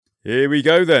Here we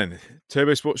go then.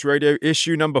 Turbo Sports Radio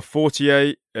issue number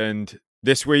 48. And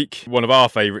this week, one of our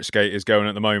favourite skaters going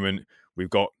at the moment,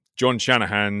 we've got John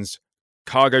Shanahan's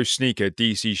Cargo Sneaker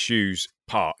DC Shoes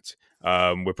part.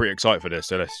 We're pretty excited for this,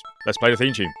 so let's play the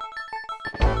theme tune.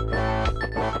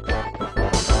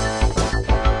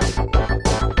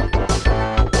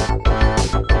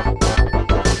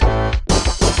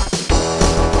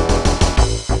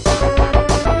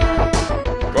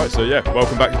 So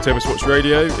welcome back to Turbo Sports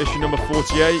Radio, issue number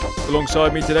 48.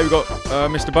 Alongside me today we've got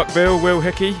Mr. Buckbill, Will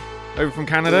Hickey, over from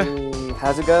Canada. Hey,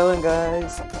 how's it going,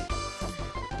 guys?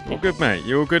 All good, mate.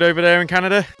 You all good over there in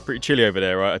Canada? Pretty chilly over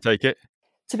there, right? I take it.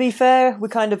 To be fair, we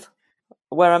kind of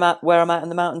where I'm at in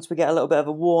the mountains, we get a little bit of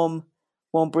a warm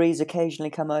breeze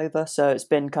occasionally come over, so it's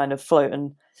been kind of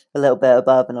floating a little bit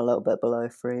above and a little bit below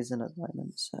freezing at the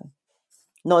moment. So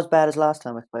not as bad as last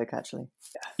time I spoke, actually.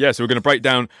 Yeah, so we're going to break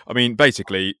down. I mean,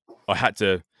 basically, I had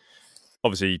to,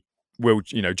 obviously, Will,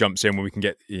 jumps in when we can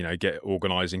get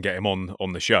organised and get him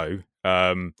on the show.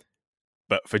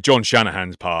 But for John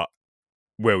Shanahan's part,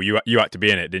 Will, you had to be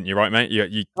in it, didn't you? Right, mate?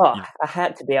 I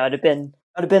had to be. I'd have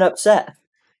been upset.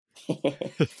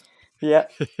 Yeah.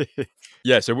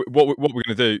 Yeah. So what we're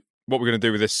going to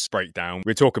do with this breakdown?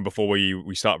 We're talking before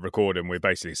we start recording. We're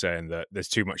basically saying that there's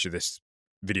too much of this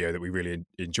video that we really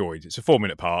enjoyed. It's a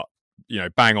 4-minute part.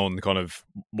 Bang on kind of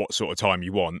what sort of time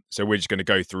you want. So we're just going to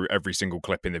go through every single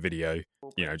clip in the video,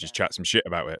 just chat some shit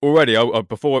about it. Already,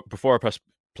 before I press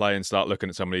play and start looking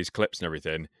at some of these clips and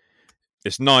everything,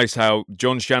 it's nice how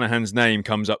John Shanahan's name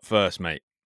comes up first, mate.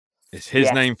 It's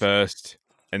his name first,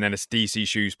 and then it's DC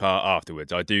Shoes part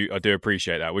afterwards. I do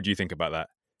appreciate that. What do you think about that?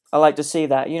 I like to see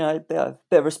that, a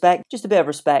bit of respect, just a bit of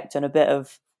respect and a bit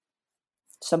of,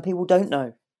 some people don't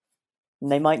know,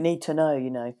 and they might need to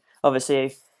know,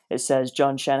 Obviously, it says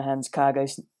John Shanahan's Cargo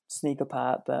Sneaker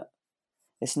part, but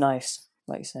it's nice,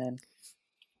 like you're saying.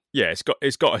 Yeah,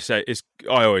 it's got to say,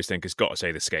 I always think it's got to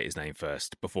say the skater's name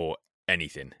first before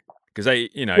anything. Because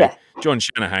John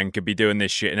Shanahan could be doing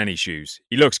this shit in any shoes.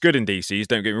 He looks good in DCs,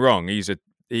 don't get me wrong. He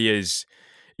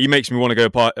makes me want to go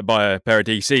buy a pair of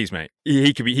DCs, mate.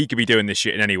 He could be doing this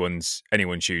shit in anyone's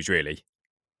shoes, really.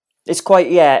 It's quite,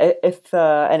 yeah. If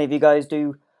any of you guys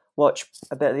do watch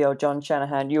a bit of the old John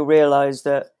Shanahan, you'll realise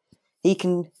that he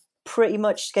can pretty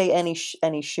much skate any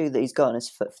shoe that he's got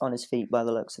on his feet by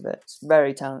the looks of it. It's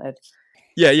very talented.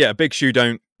 Yeah. A big shoe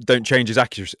don't change his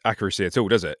accuracy at all,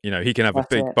 does it? He can have a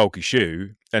big bulky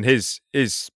shoe, and his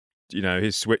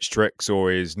switch tricks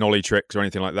or his nollie tricks or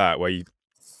anything like that, where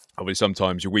obviously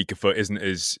sometimes your weaker foot isn't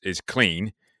as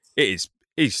clean. He's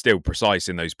still precise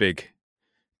in those big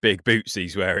boots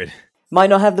he's wearing.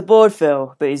 Might not have the board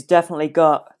feel, but he's definitely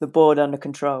got the board under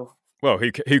control. Well,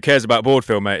 who cares about board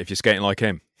feel, mate, if you're skating like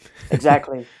him?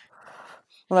 Exactly.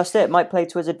 Well, that's it. It might play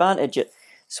to his advantage.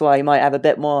 That's why he might have a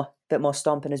bit more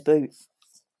stomp in his boot.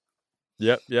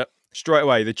 Yep. Straight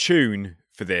away, the tune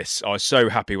for this, I was so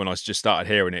happy when I just started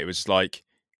hearing it. It was like,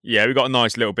 yeah, we got a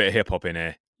nice little bit of hip hop in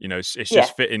here. It's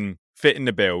just fitting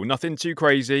the bill. Nothing too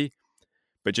crazy,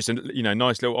 but just a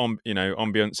nice little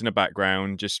ambience in the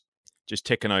background, just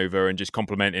ticking over and just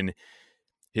complimenting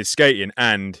his skating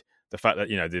and the fact that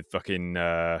the fucking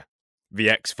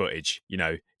VX footage,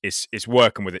 it's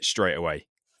working with it straight away.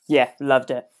 Yeah,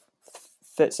 loved it.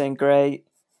 Fits in great.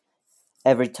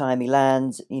 Every time he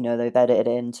lands, they've edited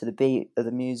it into the beat of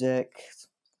the music.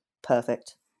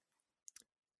 Perfect.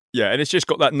 Yeah, and it's just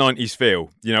got that 90s feel,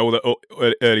 all the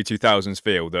early 2000s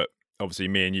feel that obviously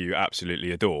me and you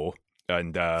absolutely adore.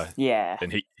 And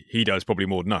and he does probably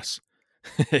more than us.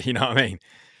 You know what I mean?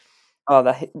 Oh,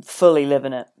 they're fully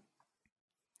living it.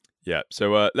 Yeah,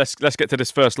 so let's get to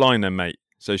this first line then, mate.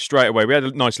 So straight away, we had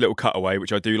a nice little cutaway,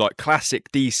 which I do like. Classic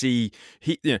DC.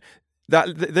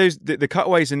 The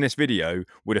cutaways in this video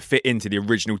would have fit into the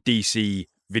original DC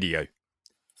video.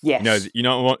 Yes.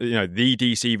 The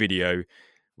DC video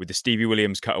with the Stevie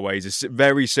Williams cutaways is a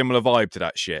very similar vibe to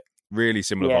that shit. Really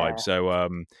similar vibe. So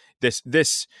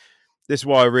this is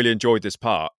why I really enjoyed this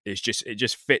part. It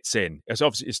just fits in.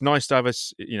 It's nice to have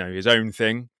his own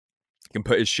thing. He can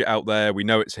put his shit out there. We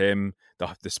know it's him.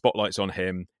 The spotlight's on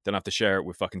him. Don't have to share it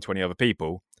with fucking 20 other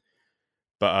people.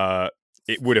 But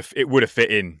it would have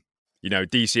fit in.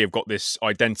 DC have got this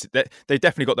identity. They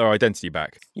definitely got their identity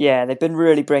back. Yeah, they've been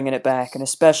really bringing it back, and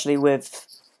especially with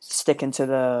sticking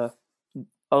to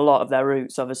a lot of their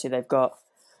roots. Obviously, they've got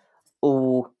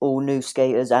all new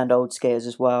skaters and old skaters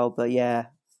as well. But yeah,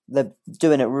 they're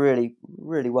doing it really,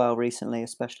 really well recently,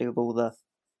 especially with all the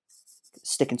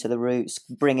sticking to the roots,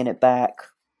 bringing it back,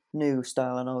 new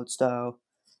style and old style.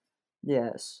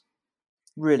 Yes,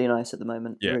 really nice at the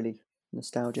moment. Yeah. Really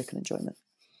nostalgic and enjoyment.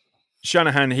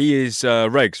 Shanahan, he is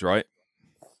regs, right?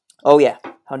 Oh yeah,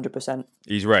 100%.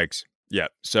 He's regs. Yeah.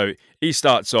 So he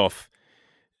starts off.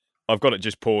 I've got it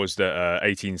just paused at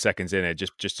 18 seconds in it,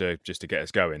 just to get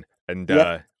us going. And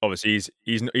Yep. obviously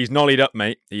he's nollied up,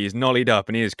 mate. He is nollied up,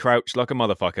 and he is crouched like a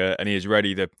motherfucker, and he is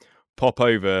ready to pop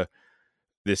over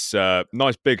this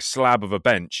nice big slab of a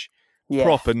bench. Yeah.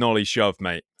 Proper nollie shove,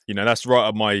 mate. You know, that's right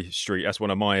up my street. That's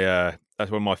one of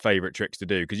my favourite tricks to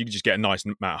do, because you can just get a nice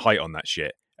amount of height on that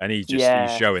shit. And he's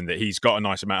Yeah. showing that he's got a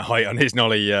nice amount of height on his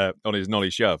nollie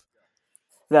shove.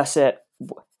 That's it.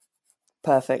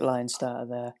 Perfect line starter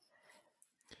there.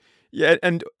 Yeah,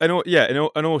 and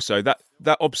also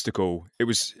that obstacle, it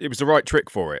was the right trick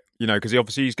for it, you know, because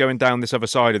obviously he's going down this other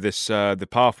side of this the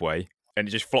pathway, and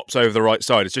it just flops over the right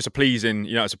side. It's just a pleasing,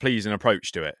 it's a pleasing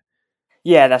approach to it.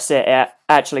 Yeah, that's it. It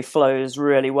actually flows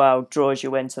really well, draws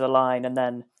you into the line, and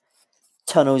then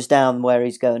tunnels down where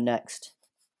he's going next.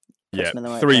 Yeah,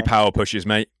 3 power pushes,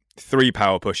 mate. 3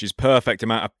 power pushes, perfect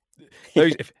amount of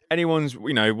those. If anyone's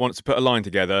wants to put a line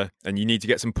together and you need to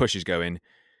get some pushes going,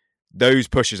 those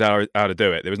pushes are how to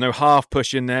do it. There was no half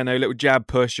push in there, no little jab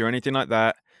push or anything like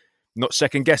that. Not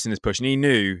second guessing this push, and he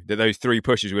knew that those 3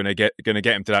 pushes were going to get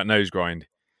him to that nose grind.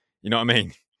 You know what I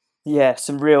mean? Yeah,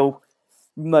 some real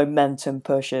momentum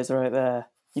pushes right there.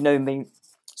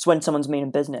 It's when someone's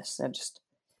meaning business. They're just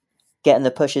getting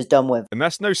the pushes done with. And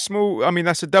that's no small. I mean,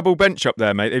 that's a double bench up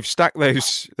there, mate. They've stacked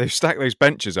those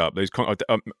benches up.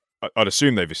 I'd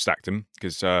assume they've stacked them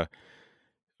because,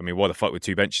 why the fuck would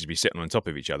 2 benches be sitting on top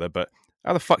of each other? But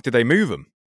how the fuck did they move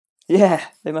them? Yeah,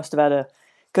 they must have had a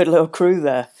good little crew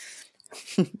there.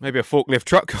 Maybe a forklift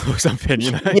truck or something,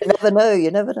 You never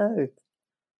know.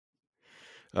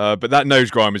 But that nose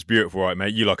grind was beautiful, right,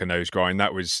 mate? You like a nose grind.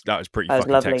 That was pretty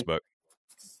fucking lovely. Textbook.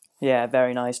 Yeah,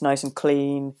 very nice. Nice and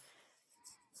clean.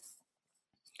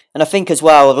 And I think as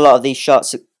well, a lot of these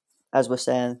shots, as we're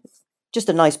saying, just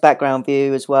a nice background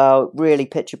view as well. Really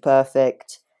picture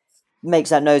perfect. Makes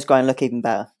that nose grind look even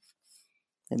better,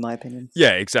 in my opinion.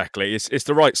 Yeah, exactly. It's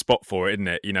the right spot for it, isn't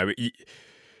it?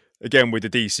 Again, with the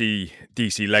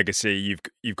DC legacy,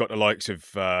 you've got the likes of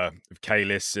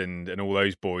Kalis and all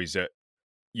those boys that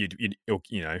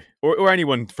or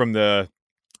anyone from the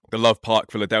Love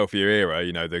Park Philadelphia era,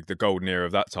 the golden era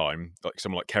of that time, like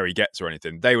someone like Kerry Getz or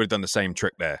anything, they would have done the same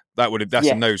trick there. That's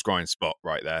a nose grind spot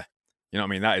right there. You know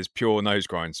what I mean? That is pure nose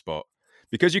grind spot,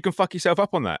 because you can fuck yourself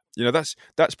up on that.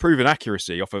 That's proven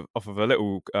accuracy off of a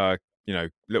little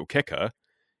little kicker.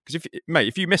 Because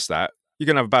if you miss that, you're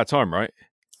gonna have a bad time, right?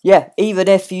 Yeah, even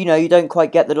if you don't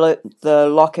quite get the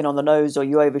lock in on the nose, or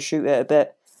you overshoot it a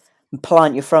bit and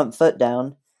plant your front foot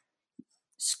down,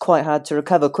 it's quite hard to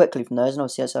recover quickly from those. And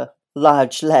obviously, it's a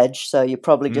large ledge, so you're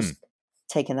probably just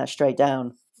taking that straight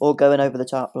down or going over the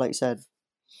top, like you said.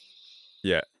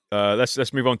 Yeah.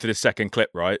 Let's move on to the second clip,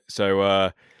 right?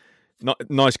 So,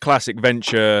 nice classic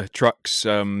Venture Trucks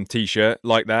t-shirt,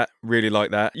 like that, really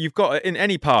like that. You've got in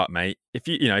any part, mate. If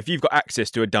you've got access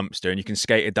to a dumpster and you can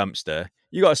skate a dumpster,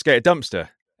 you got to skate a dumpster.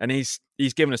 And he's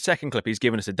given a second clip. He's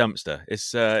given us a dumpster.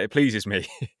 It pleases me.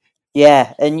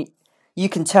 Yeah, and you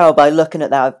can tell by looking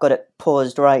at that. I've got it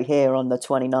paused right here on the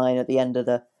 29 at the end of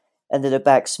the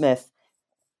back Smith.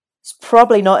 It's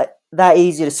probably not that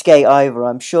easy to skate either.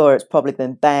 I'm sure it's probably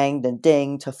been banged and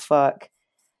dinged to fuck.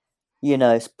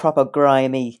 It's proper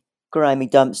grimy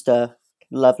dumpster.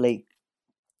 Lovely.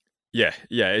 Yeah.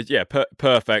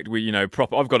 Perfect.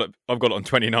 Proper. I've got it on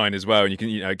 29 as well, and you can,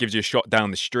 it gives you a shot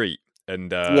down the street,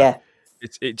 and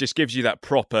it just gives you that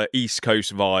proper East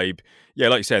Coast vibe. Yeah,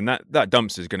 like you said, that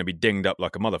dumpster is going to be dinged up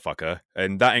like a motherfucker,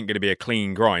 and that ain't going to be a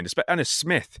clean grind. And a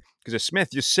Smith, because a Smith,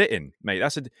 you're sitting, mate.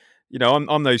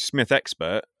 I'm no Smith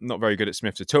expert. I'm not very good at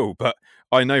Smiths at all, but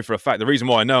I know for a fact the reason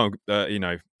why I know,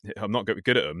 I'm not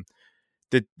good at them.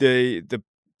 The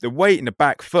weight in the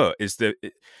back foot is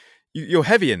you're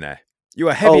heavy in there. You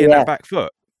are heavy in that back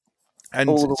foot.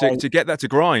 And to get that to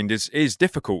grind is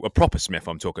difficult. A proper Smith,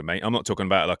 I'm talking, mate. I'm not talking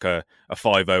about like a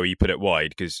 5.0 you put it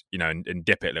wide because, and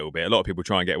dip it a little bit. A lot of people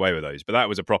try and get away with those, but that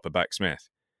was a proper back Smith.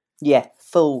 Yeah,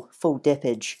 full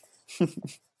dippage.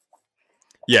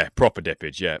 Yeah, proper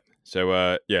dippage, yeah.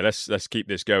 So, let's keep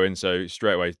this going. So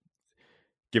straight away,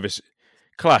 give us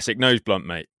classic nose blunt,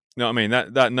 mate. You know what I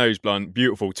mean? That nose blunt,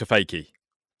 beautiful to fakie.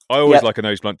 I always like a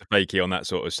nose blunt to fakie on that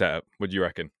sort of setup. What do you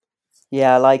reckon?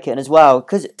 Yeah, I like it, and as well,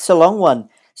 because it's a long one,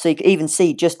 so you can even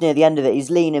see just near the end of it, he's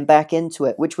leaning back into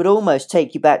it, which would almost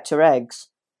take you back to Regs.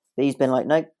 But he's been like,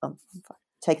 no, I'm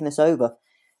taking this over.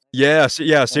 Yeah, I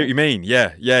see what you mean.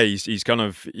 Yeah, he's kind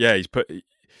of he's putting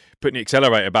the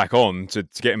accelerator back on to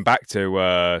get him back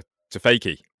to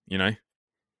fakie.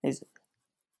 He's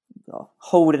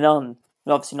holding on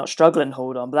obviously not struggling to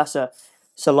hold on, but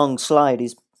it's a long slide.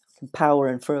 He's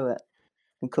powering through it.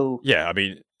 And cool. Yeah, I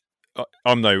mean,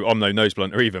 I'm no nose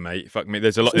blunter either, mate. Fuck me.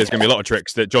 There's going to be a lot of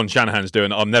tricks that John Shanahan's doing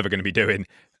that I'm never going to be doing.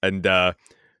 And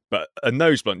but a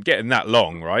nose blunt getting that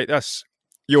long, right?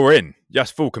 You're in.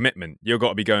 That's full commitment. You got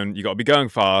to be going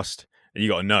fast, and you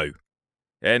got to know.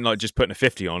 And like just putting a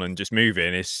 50 on and just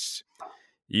moving,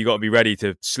 you got to be ready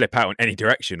to slip out in any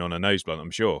direction on a nose blunt,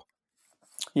 I'm sure.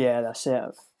 Yeah, that's it.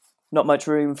 Not much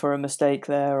room for a mistake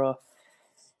there, or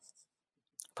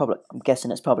probably. I'm guessing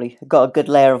it's probably got a good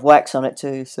layer of wax on it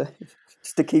too, so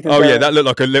just to keep it. Oh yeah, that looked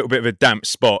like a little bit of a damp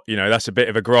spot. That's a bit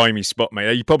of a grimy spot,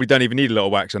 mate. You probably don't even need a lot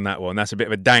of wax on that one. That's a bit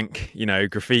of a dank,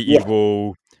 graffiti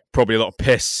wall. Probably a lot of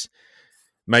piss.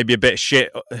 Maybe a bit of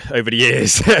shit over the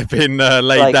years been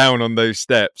laid down on those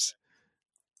steps.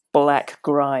 Black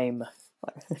grime.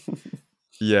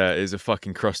 Yeah, it's a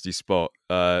fucking crusty spot.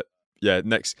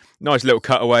 Next, nice little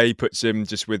cutaway. Puts him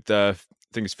just with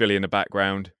things Philly in the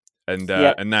background, and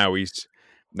now he's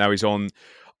on.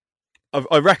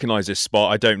 I recognise this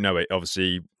spot. I don't know it.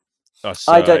 Obviously,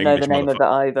 I don't know the name of it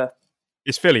either.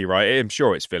 It's Philly, right? I'm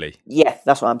sure it's Philly. Yeah,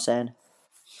 that's what I'm saying.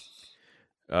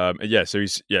 So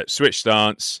he's switch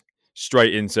stance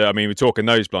straight into. I mean, we're talking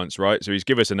nose blunts, right? So he's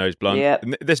give us a nose blunt. Yeah.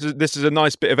 This is a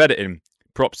nice bit of editing.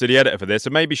 Props to the editor for this. So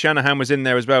maybe Shanahan was in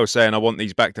there as well, saying, "I want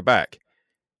these back to back,"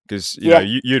 because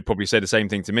you'd probably say the same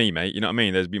thing to me, mate. You know what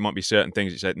I mean? There might be certain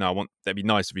things you said, "No, that'd be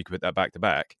nice if we could put that back to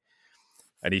back."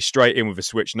 And he's straight in with a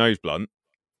switch nose blunt,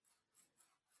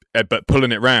 but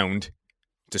pulling it round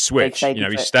to switch.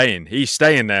 He's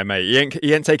staying there, mate.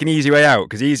 He ain't taking the easy way out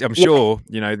because I'm sure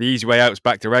the easy way out is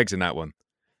back to regs in that one.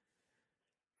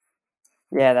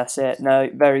 Yeah, that's it. No,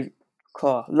 very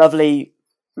cool. Lovely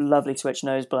switch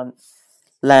nose blunt.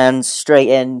 Lands straight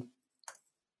in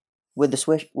with the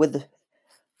switch with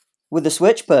the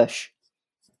switch push.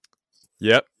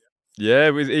 Yep. Yeah,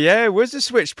 it was a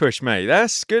switch push, mate.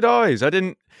 That's good eyes. I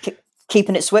didn't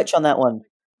keeping it switch on that one.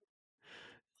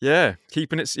 Yeah,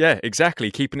 keeping it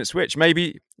switch.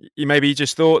 Maybe he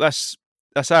just thought that's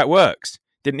how it works.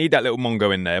 Didn't need that little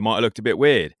Mongo in there. Might have looked a bit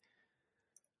weird.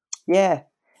 Yeah,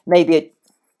 maybe it.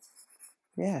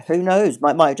 Yeah, who knows?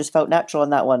 Might have just felt natural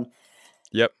on that one.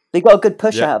 Yep. They got a good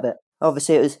push out of it.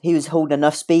 Obviously, he was holding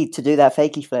enough speed to do that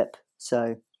fakie flip.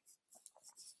 So.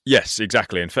 Yes,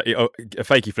 exactly. And a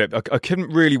fakie flip. I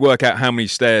couldn't really work out how many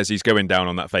stairs he's going down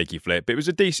on that fakie flip. But it was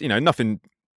a decent, nothing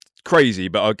crazy.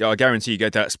 But I guarantee you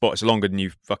get to that spot, it's longer than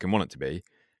you fucking want it to be.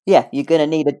 Yeah, you're gonna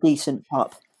need a decent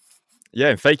pop. Yeah,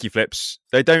 and fakie flips,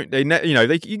 you can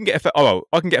get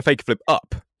I can get a fakie flip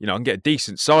up. I can get a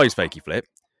decent size fakie flip,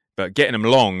 but getting them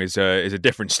long is a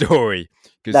different story.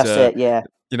 That's it. Yeah.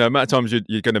 The amount of times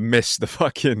you're going to miss the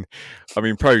fucking. I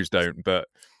mean, pros don't, but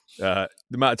the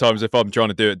amount of times if I'm trying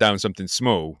to do it down something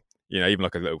small, even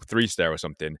like a little 3-stair or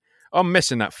something, I'm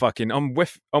missing that fucking. I'm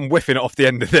whiffing it off the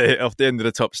end of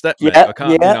the top step. Mate. I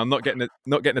can't. I'm not getting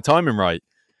the timing right.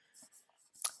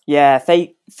 Yeah,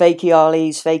 fakey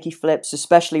ollies, fakey flips,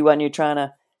 especially when you're trying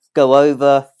to go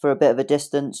over for a bit of a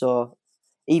distance or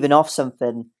even off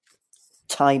something.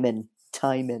 Timing.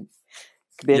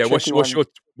 Could be a tricky one.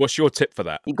 What's your tip for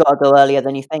that? You got to go earlier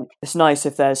than you think. It's nice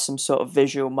if there's some sort of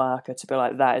visual marker to be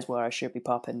like, that is where I should be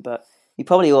popping, but you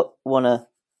probably want to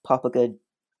pop a good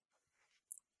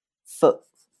foot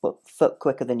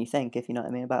quicker than you think, if you know what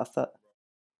I mean, about a foot.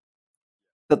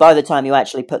 But by the time you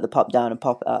actually put the pop down and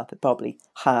pop it up, it probably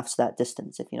halves that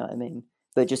distance, if you know what I mean.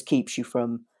 But it just keeps you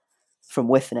from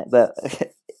whiffing it. But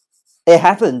it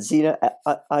happens,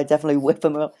 I definitely whip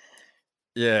them up.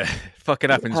 Yeah, fucking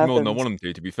happens more than I want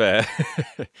them to be fair.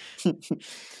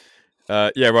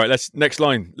 Right. Let's next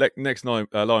line,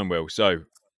 Will. So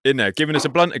in there, giving us a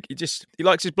blunt. He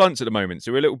likes his blunts at the moment.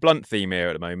 So we're a little blunt theme here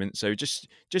at the moment. So just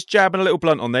jabbing a little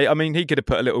blunt on there. I mean, he could have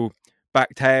put a little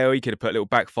back tail. He could have put a little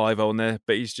back 5 on there,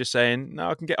 but he's just saying,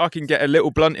 no, I can get a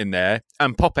little blunt in there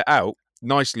and pop it out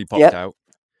nicely popped out.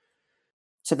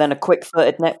 So then a quick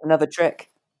footed neck, another trick.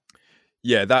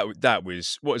 Yeah, that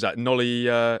was, what was that? Nollie,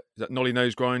 is that Nollie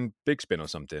nose grind big spin or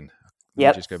something?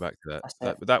 Yeah. Just go back to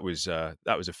that. That was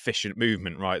efficient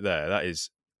movement right there. That is,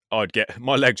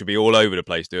 my legs would be all over the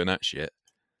place doing that shit.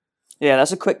 Yeah,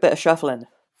 that's a quick bit of shuffling.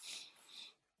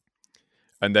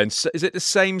 And then, is it the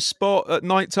same spot at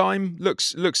night time?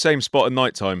 Looks same spot at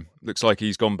night time. Looks like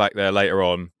he's gone back there later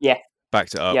on. Yeah,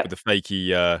 backed it up with the fakey.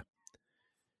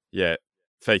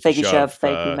 Fakey shove,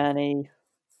 fakey manny.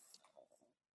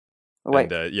 Oh,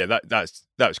 wait. And that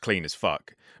was clean as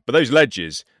fuck. But those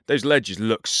ledges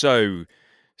look so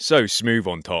smooth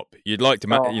on top. You'd like to,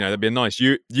 that'd be a nice.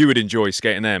 You would enjoy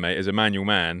skating there, mate. As a manual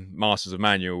man, masters of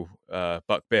manual,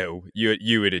 Buck Bill,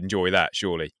 you would enjoy that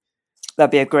surely.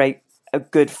 That'd be a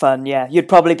good fun. Yeah, you'd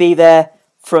probably be there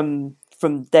from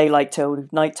daylight till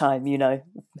nighttime. He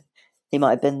might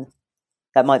have been.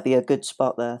 That might be a good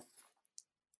spot there.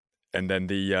 And then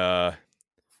the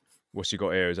what's he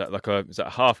got here? Is that a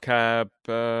half cab?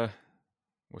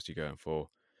 What's he going for?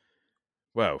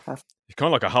 Well, it's kind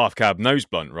of like a half cab nose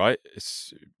blunt, right?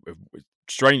 It's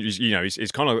strange,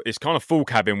 It's kind of full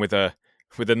cabin with a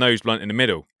nose blunt in the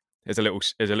middle. There's a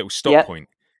little stop point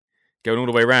going all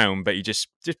the way around, but he just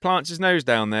plants his nose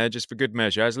down there just for good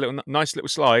measure. Has a nice little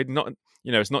slide. Not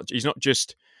it's not he's not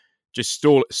just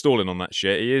stalling on that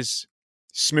shit. He is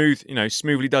smooth.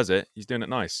 Smoothly does it. He's doing it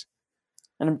nice.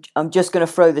 And I'm just going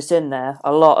to throw this in there.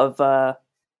 A lot of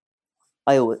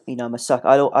I'm a sucker.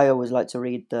 I always like to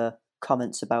read the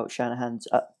comments about Shanahan's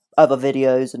other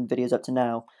videos and videos up to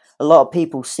now. A lot of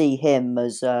people see him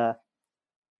as a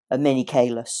mini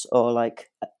Kalis or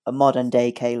like a modern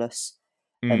day Kalis,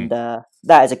 and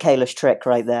that is a Kalis trick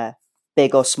right there.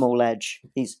 Big or small edge.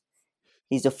 He's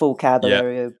a full cab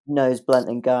area, nose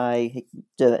blunting guy. He can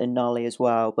do it in nollie as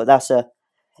well. But that's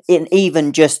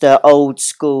even just an old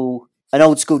school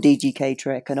DGK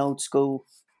trick, an old school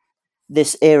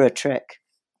this era trick.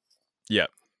 Yeah.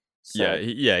 So.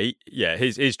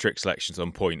 His trick selection's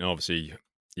on point. And obviously,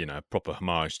 proper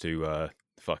homage to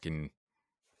fucking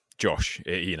Josh.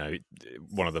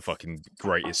 One of the fucking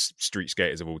greatest street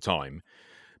skaters of all time.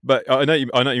 But I know you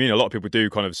mean. A lot of people do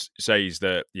kind of says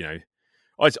that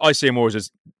I see him more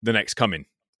as the next coming.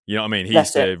 You know what I mean?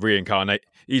 He's the reincarnate.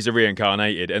 He's a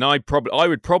reincarnated, and I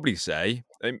would probably say,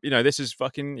 this is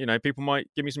fucking. People might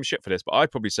give me some shit for this, but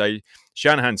I'd probably say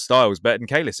Shanahan's style is better than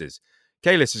Kalis's.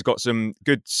 Kalis has got some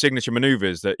good signature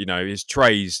maneuvers that his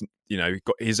trays.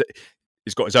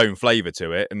 He's got his own flavour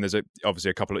to it, and there's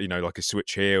obviously a couple of like a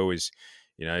switch heel,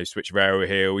 switch rail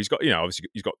heel. He's got obviously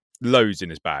he's got loads in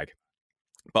his bag,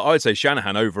 but I'd say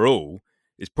Shanahan overall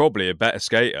is probably a better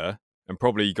skater and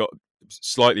probably got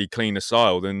slightly cleaner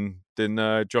style than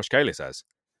Josh Kalis has.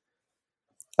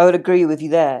 I would agree with you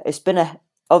there. It's been a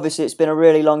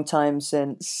really long time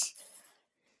since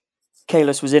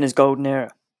Kalis was in his golden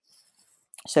era.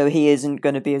 So he isn't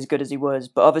going to be as good as he was.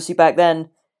 But obviously back then,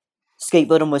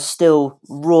 skateboarding was still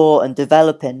raw and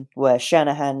developing, where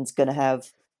Shanahan's going to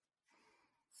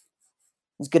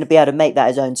be able to make that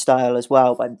his own style as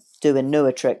well by doing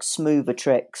newer tricks, smoother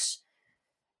tricks.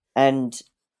 And,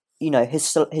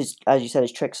 his as you said,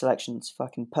 his trick selection's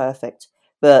fucking perfect.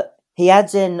 But he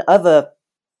adds in other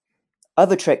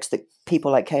tricks that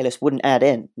people like Kalis wouldn't add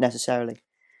in necessarily.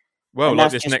 Well, and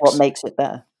like that's just what makes it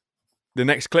better. The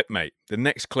next clip, mate. The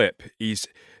next clip is.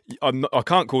 I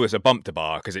can't call this a bump to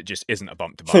bar because it just isn't a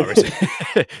bump to bar.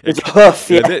 It's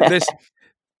tough.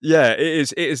 Yeah.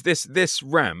 It is this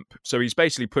ramp. So he's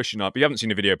basically pushing up. You haven't seen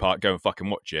the video part? Go and fucking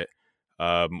watch it.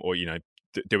 Or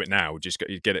do it now. Just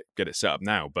get it set up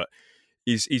now. But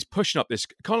he's pushing up this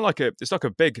kind of like it's like a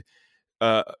big,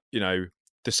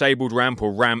 disabled ramp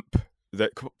or ramp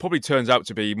that probably turns out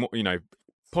to be more,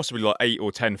 possibly like 8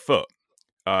 or 10 foot.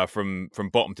 From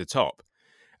bottom to top,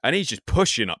 and he's just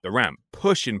pushing up the ramp,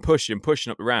 pushing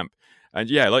up the ramp,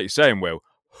 and yeah, like you're saying, Will,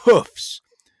 hoofs,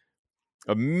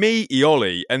 a meaty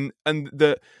ollie, and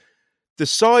the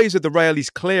size of the rail he's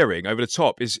clearing over the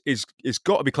top is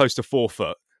got to be close to 4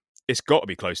 foot. It's got to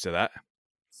be close to that.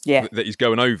 Yeah, that he's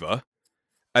going over,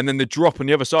 and then the drop on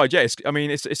the other side. Yeah,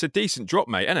 it's a decent drop,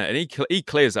 mate, isn't it? And he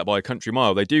clears that by a country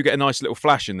mile. They do get a nice little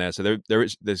flash in there, so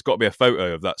there's got to be a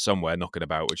photo of that somewhere knocking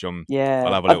about, which I'll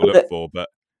have a little look for. But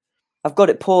I've got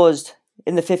it paused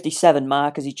in the 57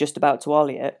 mark as he's just about to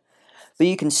ollie it, but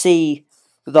you can see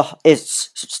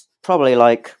it's probably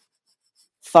like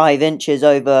 5 inches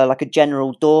over like a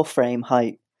general door frame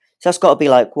height. So that's got to be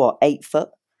like 8 foot.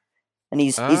 And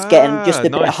he's getting just a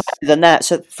bit higher than that.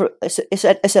 So it's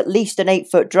at least an 8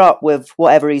 foot drop with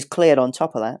whatever he's cleared on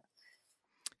top of that.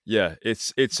 Yeah,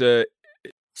 it's a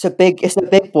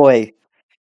big boy.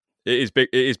 It is big.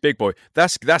 It is big boy.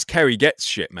 That's Kerry Getz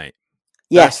shit, mate.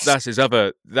 Yes, that's his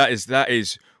other. That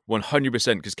is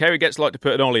 100% because Kerry Getz liked to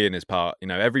put an ollie in his part.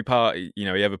 Every part he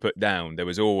ever put down, there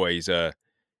was always a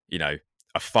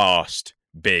fast,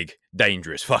 big,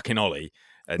 dangerous fucking ollie.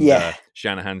 And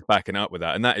Shanahan's backing up with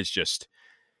that, and that is just,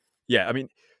 I mean,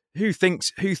 who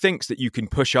thinks that you can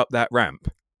push up that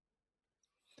ramp?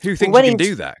 Who thinks you can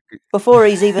do that? Before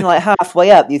he's even like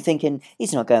halfway up, you're thinking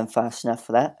he's not going fast enough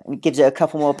for that, and he gives it a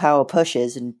couple more power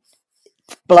pushes and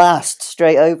blast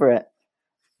straight over it.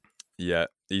 Yeah,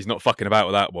 he's not fucking about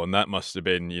with that one. That must have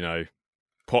been,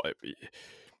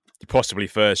 possibly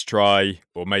first try,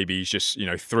 or maybe he's just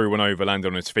threw one over, landed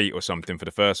on his feet or something for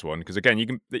the first one. Because again,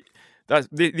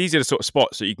 these are the sort of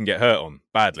spots that you can get hurt on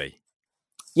badly.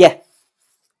 Yeah,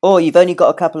 or you've only got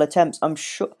a couple of attempts. I'm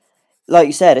sure, like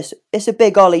you said, it's a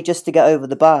big ollie just to get over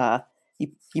the bar.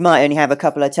 You might only have a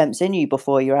couple of attempts in you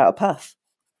before you're out of puff,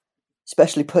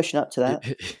 especially pushing up to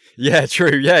that. Yeah,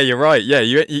 true. Yeah, you're right. Yeah,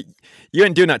 you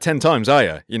ain't doing that 10 times, are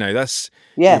you? You know, that's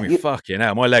fucking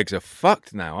hell. My legs are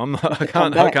fucked now. I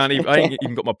can't even. I ain't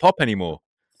even got my pop anymore.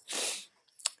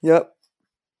 Yep.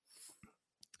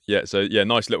 Yeah, so yeah,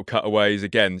 nice little cutaways.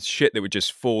 Again, shit that would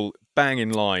just fall bang in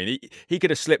line. He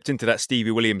could have slipped into that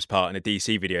Stevie Williams part in a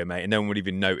DC video, mate, and no one would have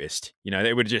even noticed. You know,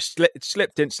 it would have just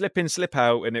slipped in, slip in, slip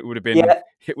out, and it would have been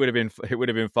it would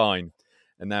have been fine.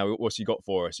 And now what's he got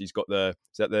for us? He's got the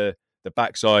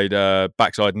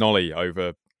backside nollie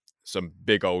over some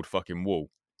big old fucking wall.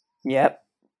 Yep.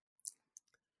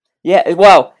 Yeah,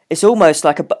 well, it's almost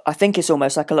like I think it's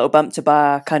almost like a little bump to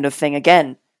bar kind of thing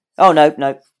again. Oh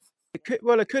no. It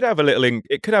could have a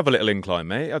little incline,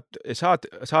 mate. It's hard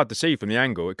to see from the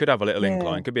angle. It could have a little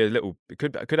incline. Could be a little. It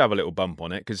could have a little bump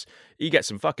on it because he gets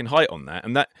some fucking height on that.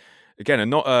 And that again, are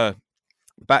not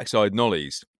backside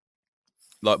nollies.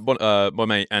 Like my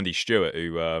mate Andy Stewart,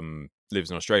 who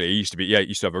lives in Australia, he used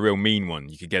to have a real mean one.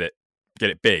 You could get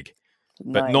it big,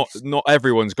 but not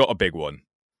everyone's got a big one.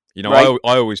 You know, right.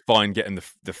 I always find getting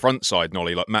the front side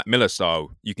nollie, like Matt Miller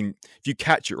style, you can, if you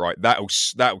catch it right, that'll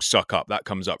suck up. That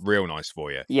comes up real nice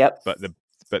for you. Yep. But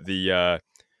the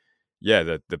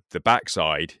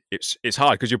backside, it's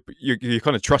hard because you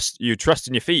kind of trust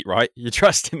in your feet, right? You're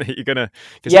trusting that you're gonna,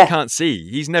 because he can't see.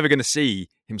 He's never gonna see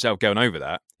himself going over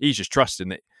that. He's just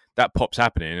trusting that pop's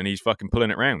happening and he's fucking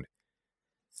pulling it round.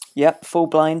 Yep, full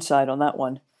blindside on that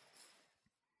one.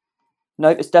 No,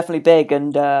 it's definitely big,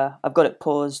 and I've got it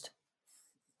paused.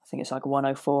 I think it's like a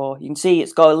 104. You can see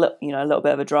it's got a little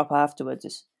bit of a drop afterwards.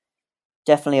 It's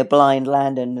definitely a blind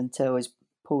landing until it's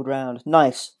pulled round.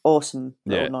 Nice, awesome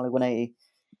little nollie 180.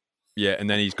 Yeah, and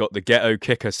then he's got the ghetto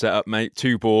kicker set up, mate.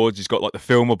 2 boards. He's got like the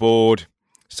filmer board,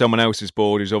 someone else's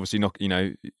board who's obviously not,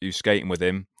 who's skating with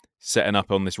him, setting up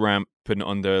on this ramp, putting it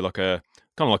under like a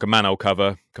kind of like a manhole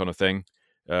cover kind of thing,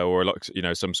 or like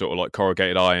some sort of like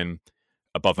corrugated iron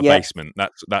above a basement,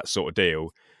 that sort of deal.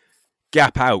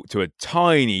 Gap out to a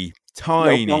tiny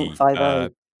 5-0.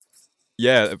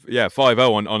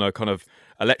 5-0 on a kind of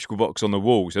electrical box on the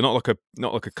wall. So not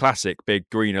like a classic big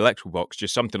green electrical box,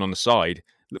 just something on the side.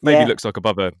 Maybe looks like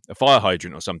above a fire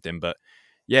hydrant or something, but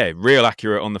yeah, real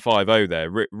accurate on the 5-0 there.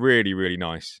 Really, really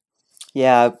nice.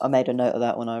 Yeah, I made a note of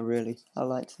that one. I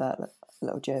liked that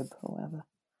little jib or whatever.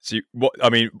 So what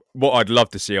I'd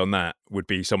love to see on that would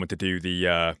be someone to do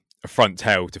the a front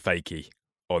tail to fakie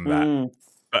on that.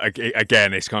 But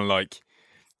again, it's kind of like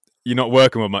you're not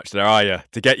working with much there, are you?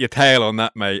 To get your tail on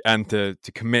that, mate, and to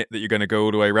commit that you're going to go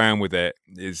all the way around with it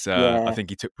is, I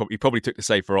think he probably took the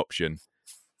safer option.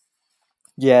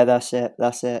 Yeah, that's it.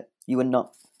 You would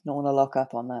not want to lock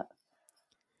up on that.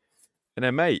 And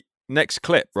then, mate, next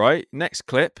clip, right? Bit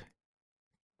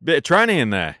of tranny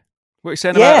in there. What are you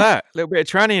saying about that? A little bit of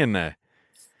tranny in there.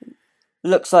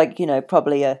 Looks like,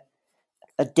 probably a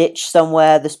ditch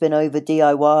somewhere that's been over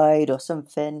DIY'd or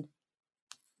something.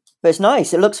 But it's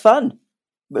nice. It looks fun.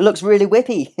 It looks really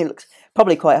whippy. It looks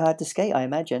probably quite hard to skate, I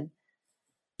imagine.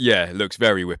 Yeah, it looks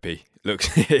very whippy.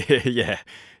 Yeah.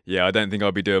 I don't think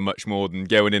I'd be doing much more than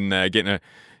going in there, getting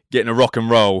a rock and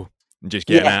roll, and just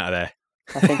getting out of there.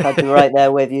 I think I'd be right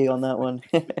there with you on that one.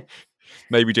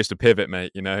 Maybe just a pivot,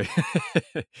 mate.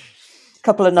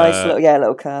 Couple of nice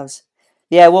little calves.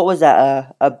 Yeah, what was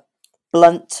that? A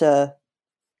blunt to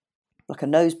like a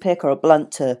nose pick or a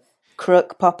blunt to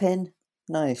crook pop in.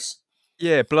 Nice.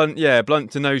 Yeah, blunt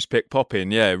to nose pick pop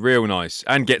in. Yeah, real nice.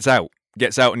 And gets out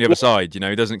on the other side. He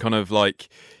doesn't kind of like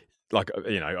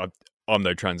I'm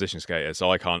no transition skater,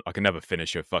 so I can never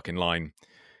finish a fucking line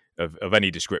of any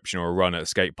description or a run at a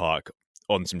skate park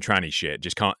on some tranny shit.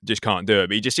 Just can't do it.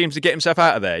 But he just seems to get himself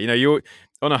out of there. You're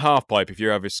on a half pipe if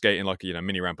you're ever skating like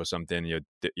mini ramp or something. You're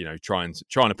trying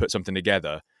to put something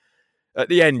together. At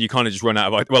the end, you kind of just run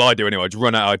out of... Well, I do anyway. I just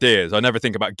run out of ideas. I never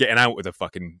think about getting out with a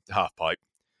fucking half pipe,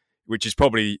 which is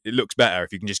probably... It looks better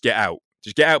if you can just get out.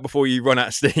 Just get out before you run out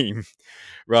of steam,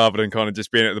 rather than kind of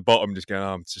just being at the bottom, just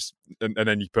going, and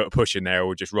then you put a push in there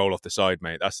or just roll off the side,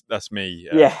 mate. That's me.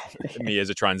 Me as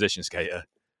a transition skater.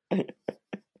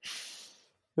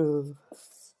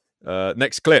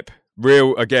 Next clip.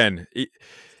 Real, again.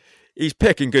 He's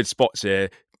picking good spots here.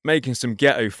 Making some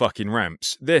ghetto fucking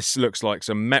ramps. This looks like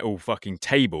some metal fucking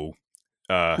table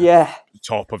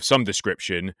top of some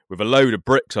description with a load of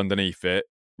bricks underneath it,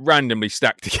 randomly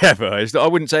stacked together. I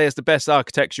wouldn't say it's the best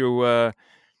architectural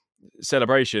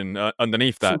celebration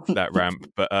underneath that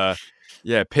ramp, but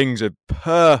pings are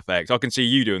perfect. I can see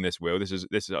you doing this, Will. This is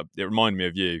it reminded me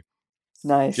of you.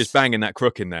 Nice. Just banging that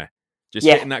crook in there. Just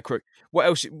Yeah. hitting that crook. What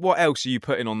else are you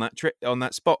putting on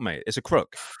that spot, mate? It's a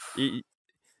crook. You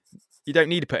don't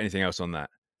need to put anything else on that.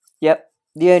 Yep.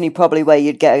 The only probably way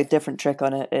you'd get a different trick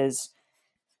on it is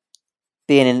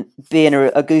being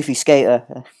a goofy skater.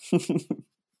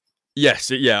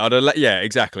 Yes, yeah, yeah,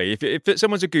 exactly. If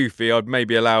someone's a goofy, I'd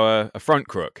maybe allow a front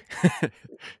crook.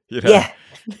 Yeah.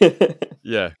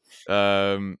 Yeah.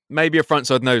 Maybe a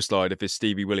frontside nose slide if it's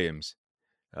Stevie Williams.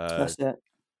 That's it.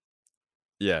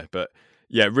 Yeah, but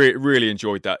yeah, really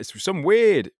enjoyed that. It's some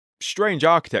weird, strange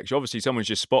architecture. Obviously, someone's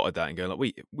just spotted that and going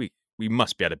like, we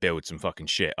must be able to build some fucking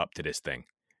shit up to this thing.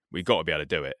 We got to be able to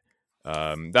do it.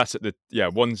 That's at the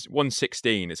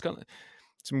 116. It's kind of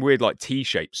some weird like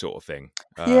T-shaped sort of thing.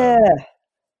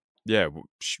 Yeah,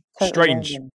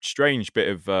 strange bit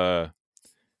of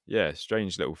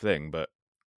strange little thing, but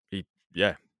he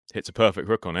hits a perfect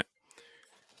hook on it.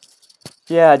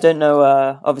 Yeah, I don't know.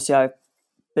 Obviously, I've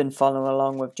been following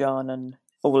along with John and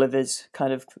all of his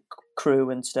kind of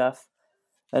crew and stuff,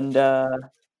 and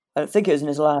I think it was in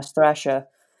his last Thrasher.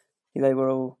 They were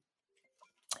all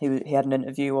he had an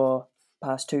interview or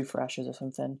past 2 Thrashers or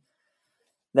something.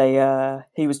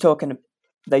 He was talking.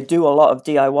 They do a lot of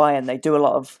DIY and they do a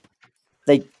lot of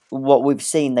what we've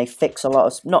seen. They fix a lot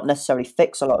of, not necessarily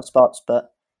fix a lot of spots,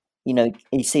 but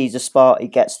he sees a spot, he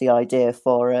gets the idea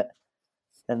for it,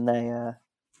 and they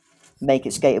make it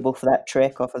skatable for that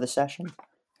trick or for the session.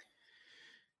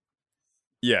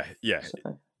 Yeah.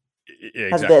 So,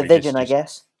 exactly. Has a bit of vision, I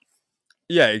guess.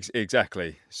 Yeah,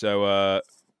 exactly. So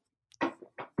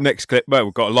next clip, well,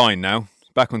 we've got a line now.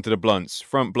 Back onto the blunts.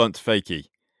 Front blunt fakie.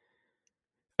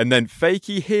 And then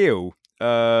fakie heel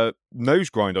nose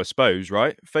grind, I suppose,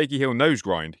 right? Fakie heel nose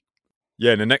grind.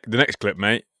 Yeah, the next clip,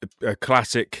 mate. A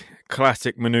classic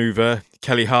maneuver.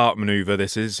 Kelly Hart maneuver,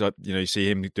 this is. You see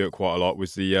him do it quite a lot,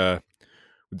 was the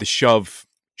shove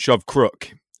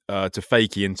crook to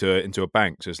fakie into a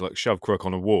bank. So it's like shove crook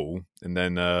on a wall, and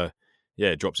then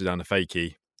it drops it down to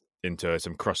fakie into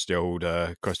some crusty old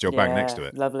bank next to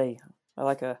it. Lovely. I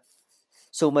like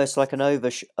it's almost like an over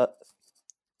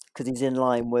because he's in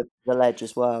line with the ledge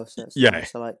as well. So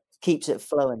it's like keeps it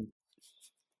flowing.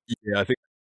 Yeah, I think.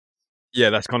 Yeah,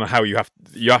 that's kind of how you have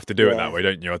to do it that way,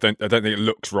 don't you? I don't think it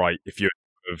looks right if you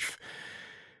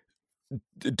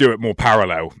do it more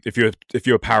parallel. If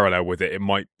you're parallel with it, it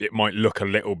might look a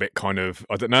little bit kind of,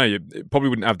 I don't know. It probably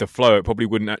wouldn't have the flow. It probably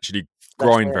wouldn't actually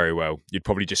grind very well. You'd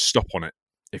probably just stop on it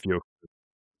if you're.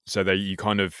 So that you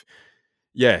kind of,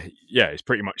 it's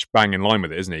pretty much bang in line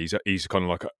with it, isn't he? He's kind of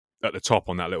like at the top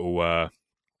on that little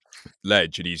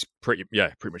ledge, and he's pretty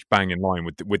much bang in line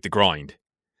with the grind.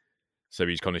 So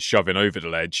he's kind of shoving over the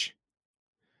ledge.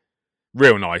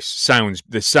 Real nice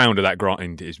the sound of that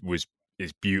grind is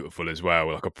beautiful as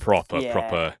well, like a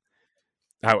proper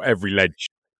how every ledge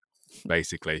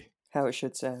basically how it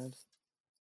should sound.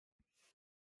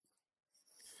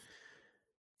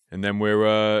 And then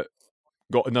we're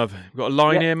got a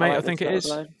line here, mate. I think it is.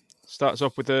 Line. Starts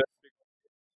off with the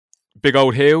big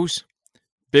old heels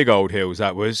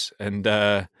that was, and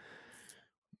what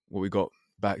we got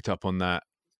backed up on that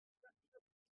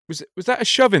was that a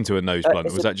shove into a nose blunt,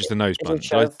 or was that just a nose blunt?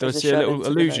 Did I see a little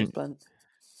illusion?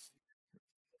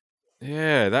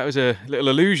 Yeah, that was a little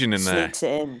illusion in there. Sneaks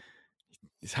it in.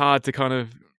 It's hard to kind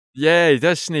of. Yeah, he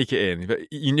does sneak it in, but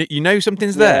you know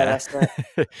something's there. That's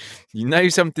right. You know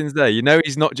something's there. You know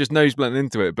he's not just nose blunting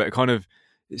into it, but kind of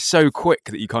it's so quick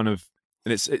that you kind of,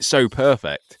 and it's so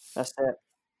perfect. That's it.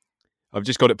 I've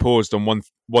just got it paused on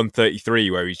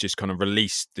 133 where he's just kind of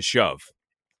released the shove,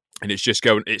 and it's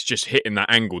just hitting that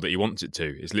angle that he wants it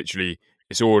to.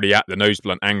 It's already at the nose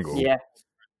blunt angle. Yeah.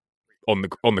 On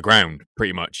the ground,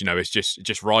 pretty much. It's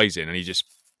just rising, and he just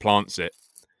plants it.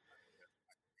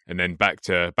 And then back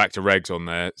to regs on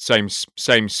there.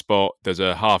 Same spot. There's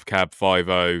a half cab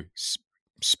 5-0,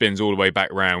 spins all the way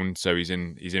back round, so he's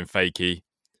in fakie.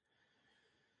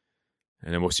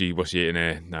 And then what's he in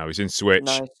here? No, he's in switch.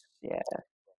 Nice. Yeah.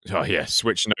 Oh yeah,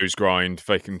 switch nose grind,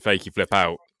 fakie flip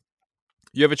out.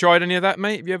 You ever tried any of that,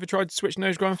 mate? Have you ever tried to switch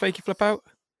nose grind, fakie flip out?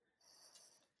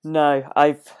 No,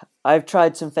 I've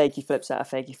tried some fakie flips out of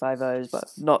fakie 5-0s,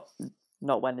 but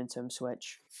not went into them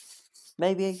switch.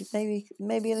 Maybe in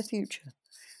the future.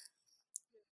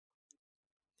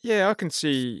 Yeah, I can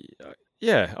see.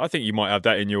 Yeah, I think you might have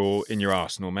that in your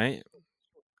arsenal, mate.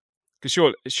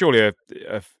 Because surely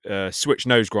a switch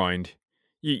nose grind,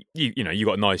 you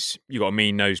got a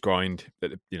mean nose grind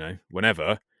that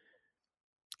whenever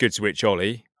good switch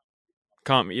ollie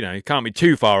can't be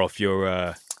too far off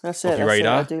your that's off it. Your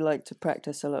radar. I do like to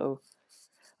practice a little.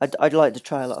 I'd like to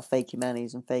try a lot of fakie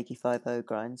manis and fakie 5-0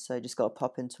 grinds, so just got to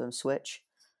pop into them switch.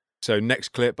 So next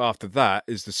clip after that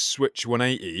is the Switch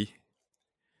 180,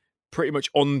 pretty much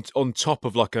on top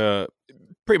of like a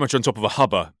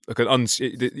hubba.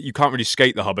 You can't really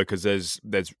skate the hubba because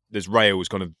there's rails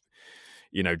kind of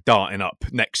darting up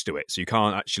next to it, so you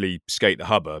can't actually skate the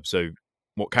hubba. So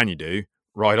what can you do?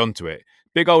 Ride onto it.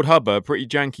 Big old hubba, pretty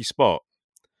janky spot.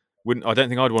 I don't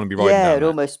think I'd want to be riding down it'd that.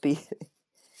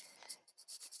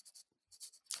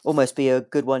 almost be a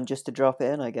good one just to drop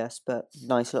it in, I guess. But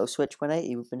nice little Switch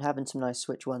 180. We've been having some nice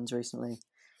Switch ones recently.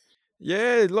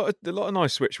 Yeah, a lot of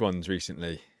nice Switch ones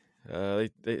recently. They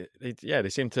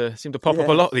seem to pop up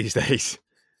a lot these days.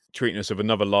 Treating us with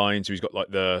another line, so he's got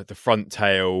like the front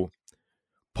tail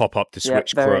pop up to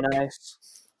switch very crook, nice.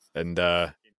 And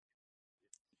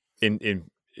in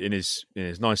his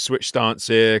nice switch stance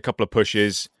here, a couple of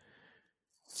pushes,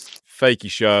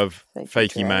 fakey shove,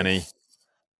 fakey Manny.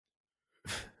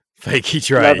 Fakey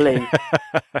tray. Lovely.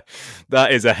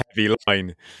 That is a heavy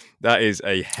line. That is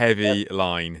a heavy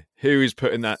line. Who is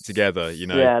putting that together?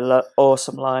 Yeah,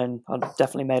 awesome line. I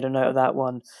definitely made a note of that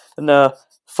one. And the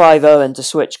 5-0 into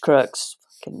switch crooks,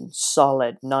 fucking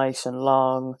solid, nice and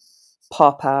long.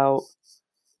 Pop out,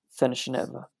 finishing it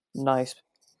with a nice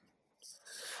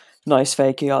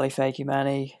fakey ollie, fakey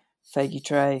Manny, fakey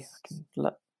tray.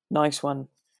 Nice one.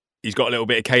 He's got a little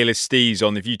bit of Kalis Steez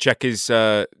on. If you check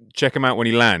him out when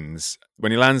he lands a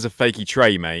fakey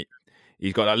tray, mate,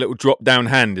 he's got that little drop down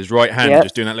hand, his right hand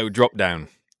just doing that little drop down.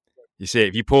 You see it.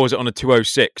 If you pause it on a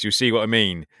 206, you'll see what I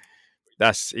mean.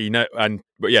 But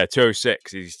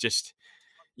 206, he's just,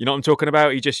 you know what I'm talking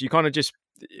about? You kind of just,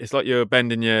 it's like you're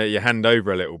bending your hand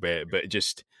over a little bit, but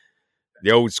just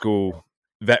the old school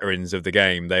veterans of the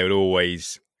game, they would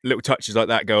always, little touches like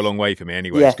that go a long way for me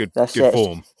anyway. It's good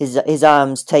form. His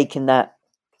arms taking that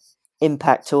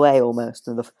impact away almost,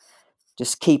 and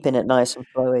just keeping it nice and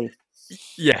flowy.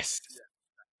 Yes.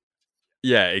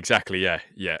 Yeah, exactly.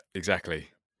 Yeah, exactly.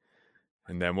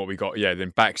 And then what we got,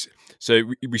 then backs. So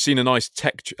we've seen a nice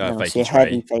tech fakey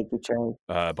tray, fakey tray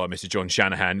by Mr. John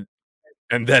Shanahan,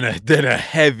 and then a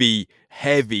heavy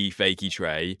fakey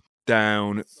tray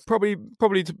down, probably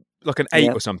to like an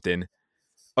 8 or something,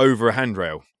 over a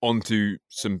handrail onto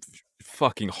some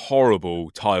fucking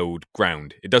horrible tiled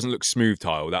ground. It doesn't look smooth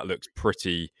tile. That looks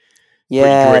pretty.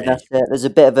 Yeah, that's it. There's a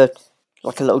bit of a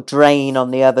little drain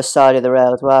on the other side of the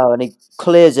rail as well, and he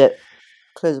clears it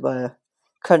by a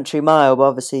country mile. But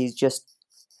obviously, he's just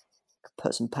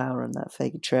put some power on that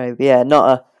fakey tray. But yeah,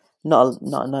 not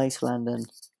a nice landing.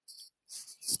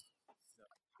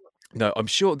 No, I'm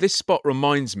sure this spot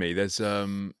reminds me. There's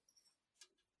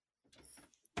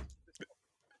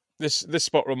this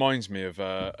spot reminds me of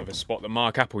a spot that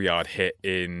Mark Appleyard hit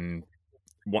in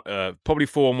probably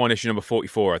 4-on-1 issue number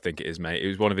 44. I think it is, mate. It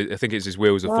was one of his. I think it's his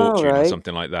Wheels of Fortune or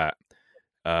something like that.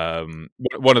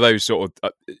 One of those sort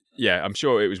of. I'm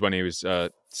sure it was when he was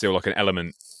still like an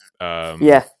Element.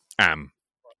 Am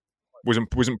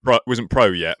wasn't pro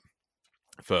yet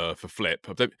for Flip.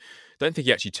 I don't think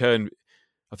he actually turned.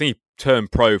 I think he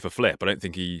turned pro for Flip. I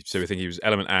think he was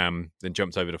Element Am, then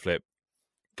jumped over to Flip,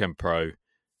 became pro.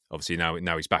 Obviously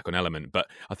now he's back on Element, but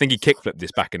I think he kickflipped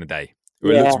this back in the day. It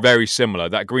looks very similar.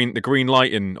 The green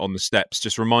lighting on the steps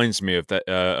just reminds me of that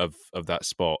of that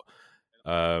spot.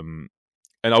 And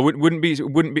I wouldn't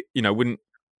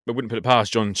put it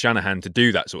past John Shanahan to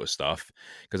do that sort of stuff,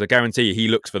 because I guarantee you he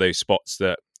looks for those spots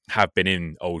that have been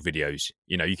in old videos.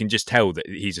 You can just tell that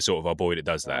he's a sort of our boy that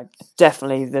does that.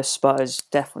 Definitely, this spot is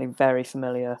definitely very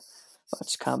familiar, but I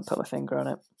just can't put my finger on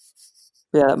it.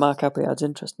 Yeah, that Mark Appleyard's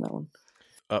interesting, that one.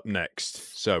 Up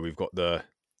next, so we've got the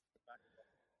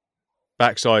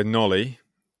backside nollie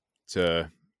to,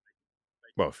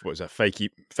 what was that,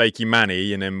 fakey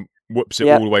Manny, and then whoops it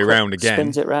all the way round again.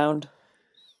 Spins it round.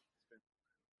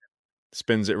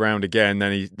 Spins it round again.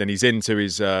 Then he's into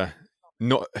his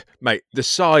mate. The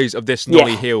size of this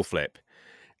nollie heel flip,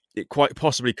 it quite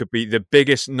possibly could be the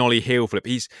biggest nollie heel flip.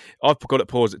 I've got it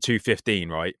paused at 215.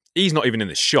 Right, he's not even in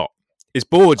the shot. His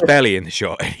board's barely in the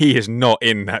shot. He is not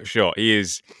in that shot. He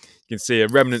is. You can see a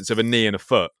remnants of a knee and a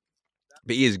foot,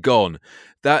 but he is gone.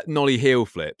 That nollie heel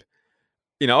flip.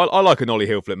 I like a nollie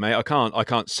heel flip, mate. I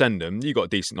can't send them. You got a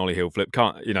decent nollie heel flip.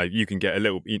 You can get a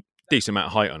little decent amount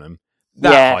of height on them.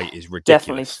 That height is ridiculous.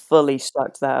 Definitely fully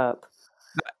stucked that up.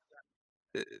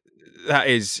 That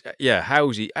is,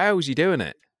 how's he doing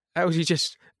it? How's he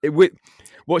just...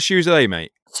 What shoes are they,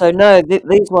 mate? So no,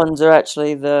 these ones are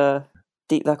actually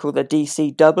they're called the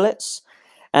DC doublets,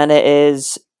 and it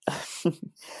is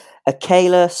a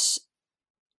Kalis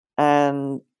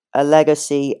and a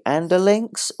Legacy and a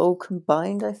Lynx all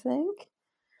combined, I think.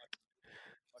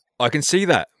 I can see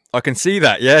that. I can see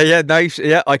that. Yeah, nice.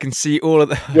 Yeah, I can see all of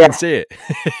that. I Yeah. can see it.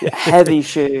 Heavy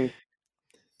shoe.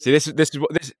 See,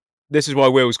 this is why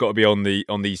Will's got to be on these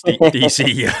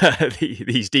DC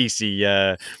these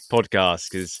DC podcasts,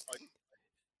 because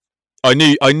I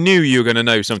knew you were going to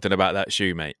know something about that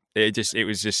shoe, mate. It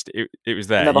was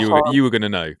there. Another You were going to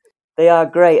know. They are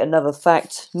great. Another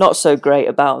fact, not so great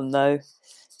about them though,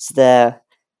 is they're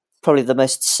probably the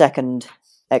most second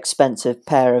expensive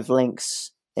pair of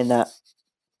links in that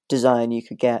design you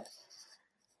could get.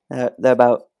 They're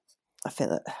about, I think,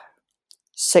 that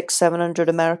 $600-700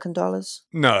 American dollars.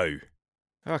 No,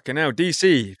 okay, now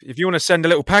DC, if you want to send a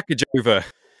little package over,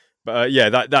 but yeah,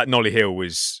 that Nolly Hill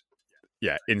was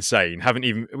insane.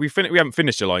 We haven't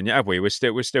finished the line yet, have we? We're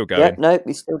still going. Yeah, no,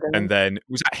 we're still going. And then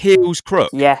was that Heels Crook?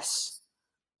 Yes.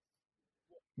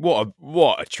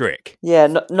 What a trick! Yeah,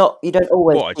 not you don't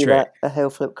always see trick. a heel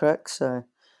flip crook, so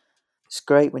it's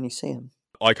great when you see them.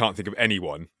 I can't think of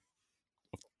anyone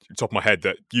off the top of my head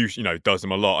that does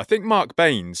them a lot. I think Mark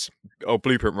Baines,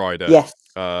 Blueprint Rider, Yes,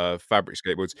 Fabric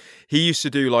Skateboards. He used to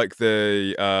do like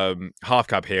the half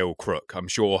cab heel crook. I'm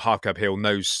sure half cab heel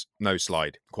nose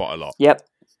slide quite a lot. Yep.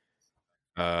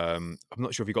 I'm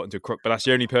not sure if he got into a crook, but that's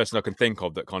the only person I can think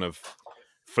of that kind of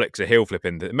flicks a heel flip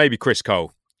in. Maybe Chris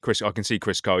Cole. I can see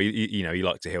Chris Cole. He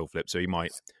likes a heel flip, so he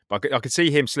might. But I could see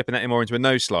him slipping that more into a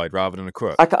nose slide rather than a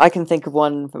crook. I can think of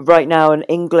one right now. An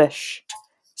English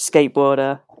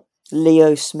skateboarder,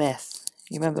 Leo Smith.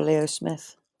 You remember Leo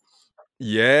Smith?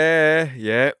 Yeah.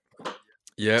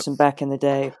 Some back in the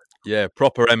day. Yeah,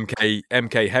 proper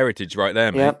MK heritage right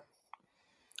there, mate. Yep.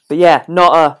 But yeah,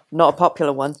 not a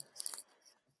popular one.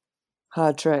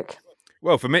 Hard trick.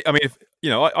 Well, for me, I mean, if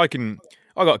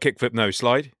I got a kickflip nose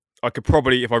slide. I could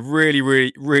probably, if I really,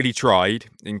 really, really tried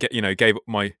and gave up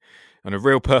on a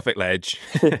real perfect ledge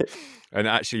and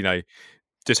actually,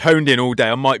 just honed in all day,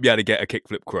 I might be able to get a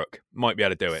kickflip crook. Might be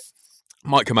able to do it.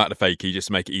 Might come out the fakie just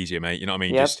to make it easier, mate. You know what I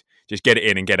mean? Yep. Just get it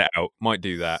in and get it out. Might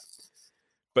do that.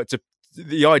 But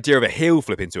the idea of a heel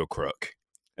flip into a crook,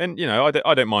 and I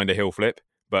don't mind a heel flip,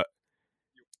 but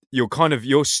you're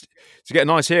to get a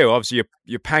nice heel. Obviously,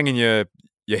 you're panging your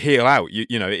heel out.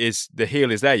 The heel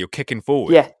is there. You're kicking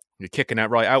forward. Yeah. You're kicking that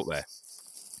right out there.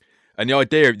 And the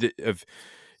idea of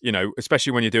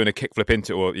especially when you're doing a kickflip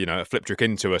into, or a flip trick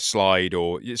into a slide,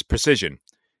 or it's precision.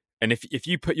 And if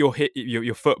you put your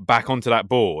foot back onto that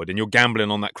board and you're gambling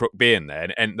on that crook being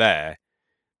there and there,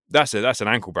 that's an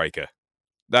ankle breaker.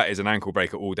 That is an ankle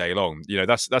breaker all day long.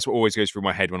 That's what always goes through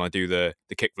my head when I do the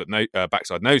kickflip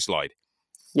backside nose slide.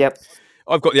 Yep.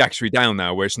 I've got the accessory down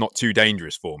now where it's not too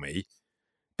dangerous for me,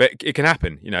 but it can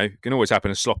happen. It can always happen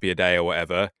a sloppier day or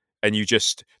whatever. And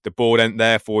the board ain't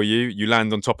there for you. You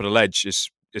land on top of the ledge.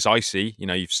 It's icy.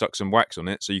 You've stuck some wax on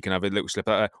it, so you can have a little slip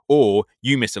out there. Or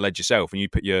you miss the ledge yourself, and you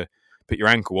put your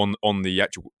ankle on the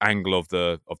actual angle of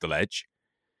the ledge.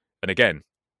 And again,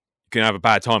 you can have a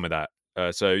bad time with that.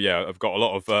 So yeah, I've got a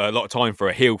lot of time for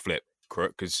a heel flip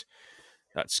crook, because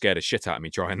that scared the shit out of me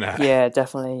trying that. Yeah,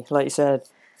 definitely. Like you said,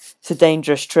 it's a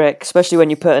dangerous trick, especially when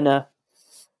you're putting a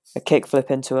kickflip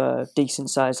into a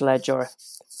decent sized ledge, or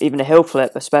even a heel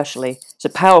flip, especially. It's a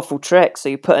powerful trick, so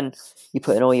you're putting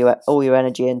all your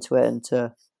energy into it, and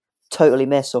to totally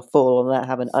miss or fall and that,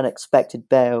 have an unexpected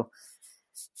bail,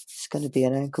 it's going to be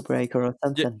an ankle breaker or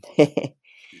something.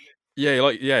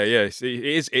 Yeah. See,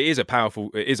 it is a powerful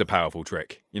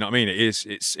trick. You know what I mean?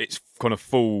 It's kind of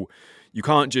full. You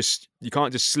can't just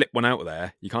slip one out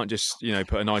there. You can't just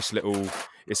put a nice little.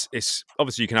 It's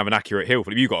obviously you can have an accurate heel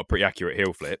flip. You've got a pretty accurate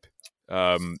heel flip.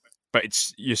 But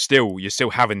you're still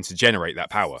having to generate that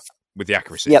power with the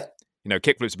accuracy. Yep.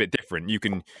 Kickflip's a bit different.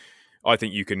 I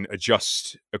think you can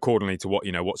adjust accordingly to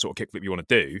what sort of kickflip you want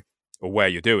to do or where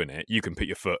you're doing it. You can put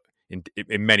your foot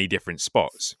in many different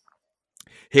spots.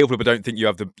 Heel flip, I don't think you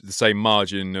have the same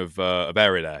margin of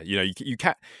error there. You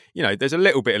can. There's a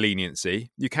little bit of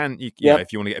leniency. You can. If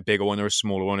you want to get a bigger one or a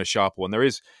smaller one, a sharper one, there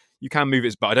is. You can move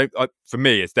it, but for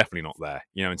me, it's definitely not there.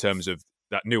 In terms of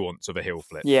that nuance of a heel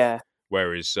flip. Yeah.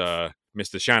 Whereas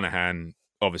Mr. Shanahan,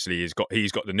 obviously, he's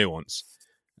got the nuance.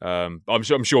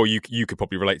 I'm sure you could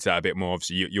probably relate to that a bit more.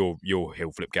 Obviously, your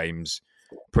heel flip game's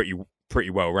pretty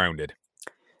well rounded.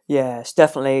 Yeah, it's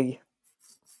definitely,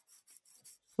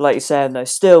 like you said, though,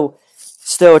 still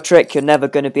a trick you're never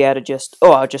going to be able to just.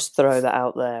 Oh, I'll just throw that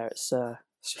out there. It's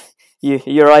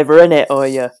you're either in it or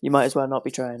you might as well not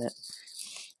be trying it.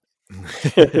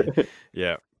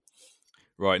 Yeah.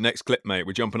 Right, next clip, mate.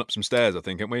 We're jumping up some stairs, I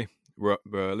think, aren't we? We're up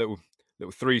a little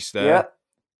 3-stair. Yep.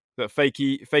 That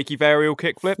fakey varial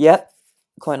kickflip. Yep.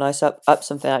 Quite nice up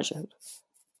something actually.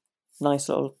 Nice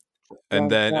little And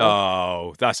Round then,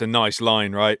 twelve. that's a nice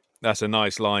line, right? That's a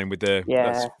nice line with that's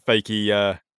Yeah,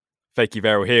 fakey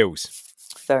Vero heels.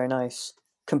 very nice.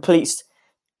 Completes,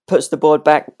 puts the board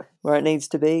back where it needs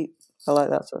to be. I like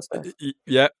that sort of stuff.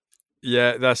 Yeah,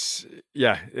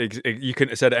 you couldn't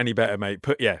have said it any better, mate.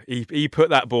 He put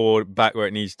that board back where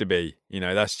it needs to be. You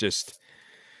know, it's just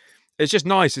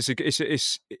nice.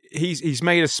 He's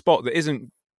made a spot that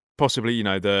isn't possibly, you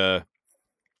know, the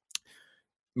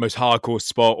most hardcore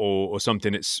spot or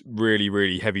something that's really,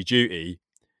 really heavy duty.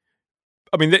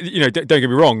 I mean, you know, don't get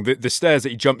me wrong. The stairs that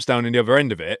he jumps down in the other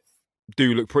end of it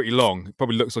do look pretty long. It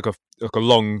probably looks like a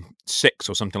long 6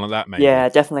 or something like that, maybe. Yeah,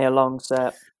 definitely a long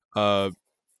set. But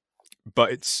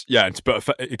but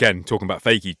again, talking about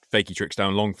fakey tricks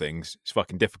down long things, it's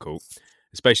fucking difficult,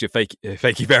 especially a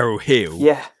fakey Vero heel.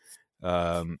 Yeah.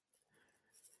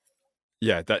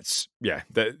 It's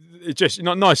just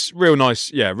not nice, real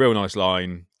nice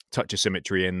line, touch of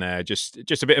symmetry in there, just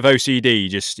a bit of OCD.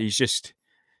 He's just,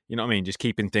 you know what I mean, just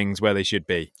keeping things where they should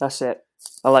be. That's it.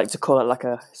 I like to call it like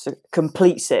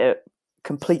completes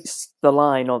the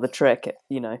line or the trick.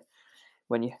 You know,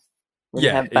 when you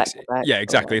have back to back. Yeah,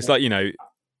 exactly. It's like, you know,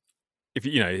 if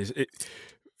you know,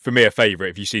 for me, a favourite,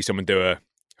 if you see someone do a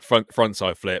front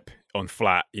side flip on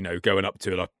flat, you know, going up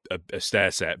to like a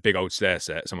stair set, big old stair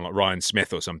set, someone like Ryan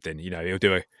Smith or something, you know, he'll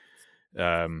do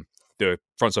a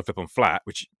front side flip on flat,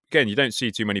 which again, you don't see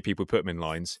too many people put them in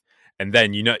lines. And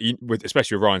then, you know,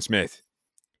 especially with Ryan Smith,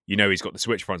 you know, he's got the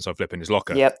switch front side flip in his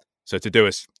locker. Yep. So to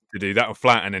do that on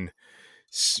flat and then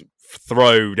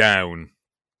throw down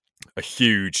a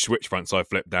huge switch front side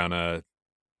flip down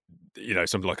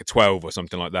something like a 12 or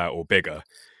something like that or bigger,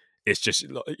 it's just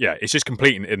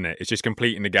completing, isn't it? It's just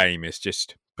completing the game. It's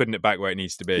just putting it back where it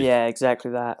needs to be. Yeah,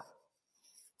 exactly that.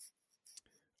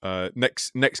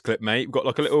 Next clip, mate. We've got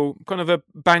like a little kind of a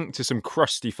bank to some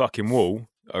crusty fucking wall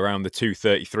around the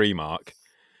 233 mark,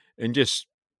 and just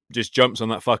jumps on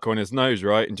that fucker on his nose,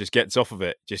 right, and just gets off of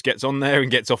it. Just gets on there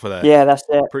and gets off of there. Yeah, that's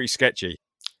it. Pretty sketchy.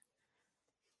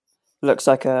 Looks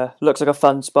like a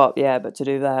fun spot, yeah. But to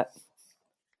do that,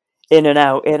 in and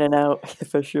out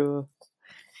for sure.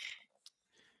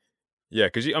 Yeah,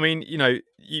 because I mean, you know,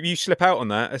 you slip out on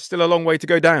that, it's still a long way to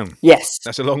go down. Yes,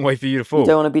 that's a long way for you to fall. You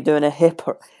don't want to be doing a hip,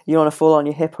 or you don't want to fall on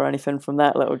your hip or anything from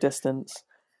that little distance.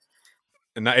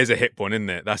 And that is a hip one, isn't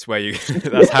it? That's where you.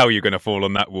 That's how you're going to fall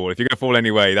on that wall. If you're going to fall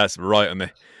anyway, that's right in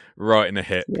the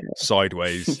hip,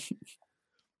 sideways.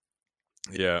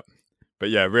 Yeah, but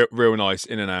yeah, real nice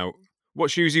in and out.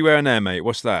 What shoes are you wearing there, mate?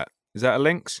 What's that? Is that a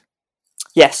Lynx?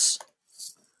 Yes.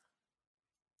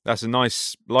 That's a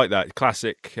nice, like that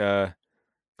classic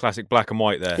black and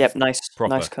white there. Yep, nice,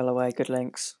 proper. Nice colourway, good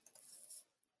links.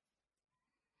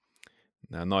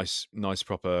 Now, nice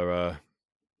proper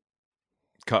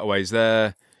cutaways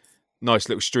there. Nice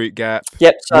little street gap.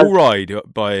 Yep. So Wall ride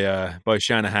by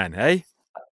Shanahan, hey?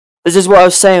 This is what I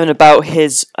was saying about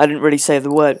his. I didn't really say the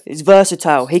word. He's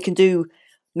versatile. He can do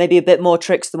maybe a bit more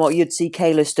tricks than what you'd see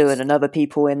Kalis doing and other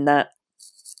people in that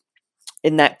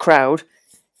crowd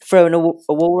throwing a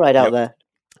wall ride out there.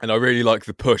 And I really like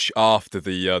the push after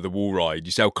the wall ride.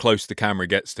 You see how close the camera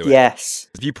gets to it. Yes.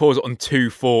 If you pause it on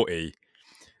 240,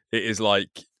 it's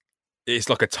like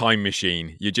a time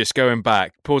machine. You're just going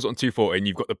back, pause it on 240, and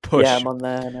you've got the push. Yeah, I'm on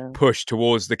there now. Push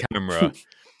towards the camera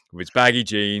with his baggy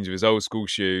jeans, with his old school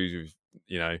shoes, with,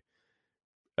 you know,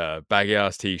 baggy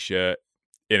ass t-shirt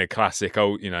in a classic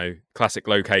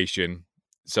location,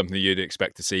 something you'd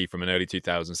expect to see from an early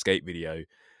 2000s skate video.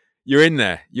 You're in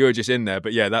there. You're just in there.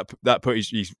 But yeah,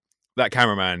 that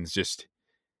cameraman's just,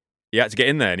 he had to get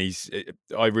in there, and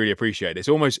I really appreciate it. It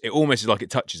almost is like it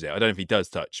touches it. I don't know if he does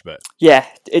touch, but yeah,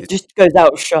 it just goes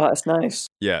out of shot. It's nice.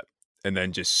 Yeah, and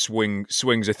then just swings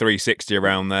a 360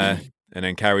 around there, and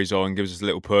then carries on, gives us a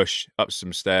little push up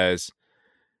some stairs,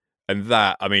 and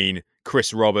that, I mean,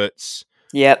 Chris Roberts,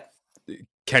 yep,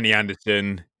 Kenny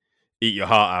Anderson, eat your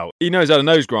heart out. He knows how to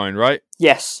nose grind, right?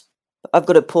 Yes, I've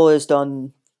got it paused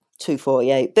on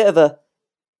 248. Bit of a,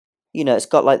 you know, it's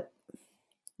got like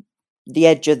the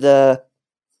edge of the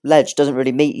ledge doesn't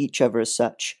really meet each other as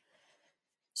such.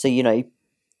 So, you know,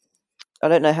 I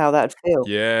don't know how that'd feel.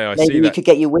 Yeah, I Maybe see that. Maybe you could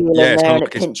get your wheel in there and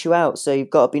like it pinch you out. So you've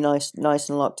got to be nice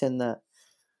and locked in there.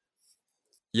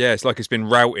 Yeah, it's like it's been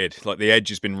routed. Like the edge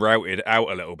has been routed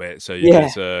out a little bit. So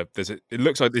it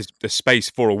looks like there's space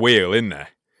for a wheel in there.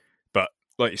 But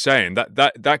like you're saying,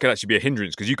 that could actually be a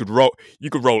hindrance, because you could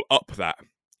roll up that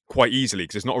quite easily,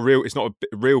 because it's not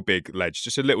a real big ledge,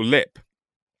 just a little lip.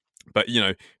 But, you know,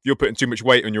 if you're putting too much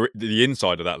weight on the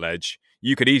inside of that ledge,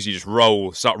 you could easily just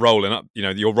start rolling up. You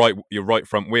know, your right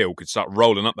front wheel could start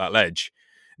rolling up that ledge,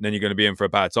 and then you're going to be in for a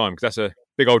bad time, because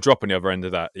big old drop on the other end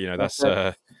of that. That's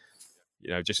That's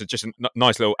it. just a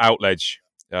nice little out ledge,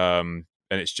 and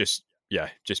it's just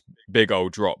just big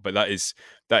old drop. But that is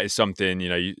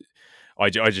something. I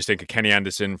just think of Kenny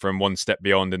Anderson from One Step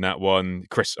Beyond in that one.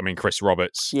 Chris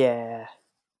Roberts, Yeah,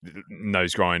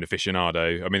 nose grind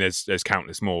aficionado. I mean, there's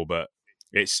countless more, but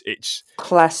it's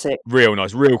classic real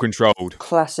nice, real controlled.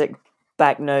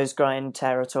 back nose grind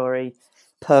territory,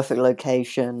 perfect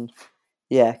location.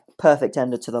 Yeah, perfect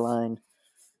ender to the line.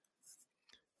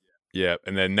 Yeah,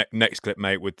 and then next clip,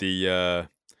 mate, with the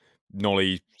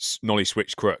nollie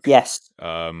switch crook. Yes.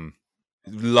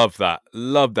 Love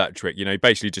that trick.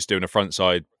 Basically just doing a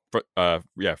frontside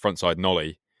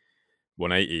nollie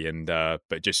 180, and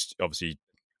but just obviously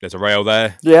there's a rail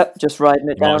there. Yep, just riding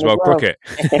it You down. might as well crook it.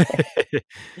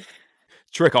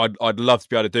 Trick I'd love to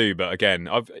be able to do, but again,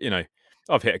 I've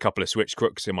hit a couple of switch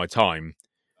crooks in my time,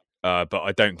 but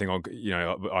I don't think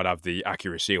I'd have the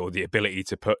accuracy or the ability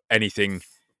to put anything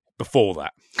before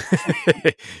that.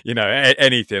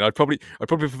 Anything. I'd probably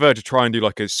prefer to try and do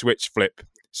like a switch flip,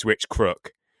 switch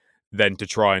crook, than to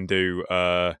try and do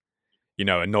a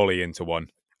nollie into one.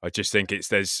 I just think you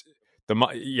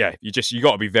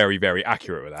got to be very, very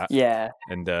accurate with that. Yeah,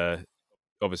 and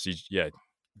obviously,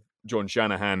 John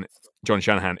Shanahan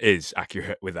is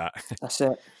accurate with that. that's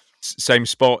it. Same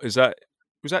spot. Is that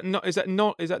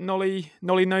nollie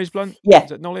nose blunt? Yeah. Is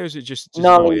that nollie, or is it just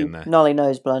nollie in there? Nollie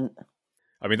nose blunt.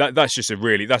 I mean, that's just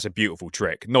a beautiful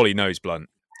trick. Nollie nose blunt.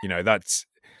 That's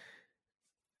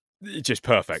just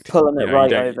perfect. Pulling it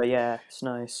right over. Yeah, it's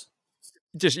nice.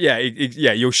 Just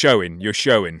you're showing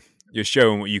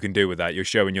what you can do with that. You're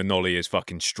showing your nollie is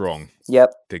fucking strong.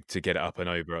 Yep. To get it up and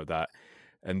over at that,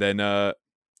 and then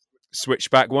switch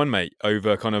back one, mate,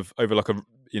 over like a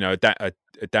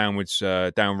downwards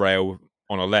down rail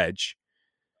on a ledge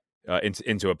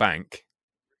into a bank.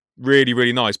 Really,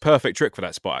 really nice. Perfect trick for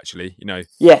that spot, actually.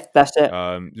 Yeah, that's it.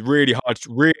 Really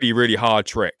hard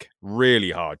trick.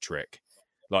 Really hard trick.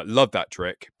 Like, love that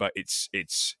trick, but it's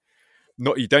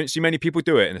not. You don't see many people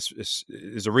do it, and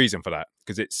there's a reason for that,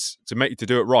 because it's to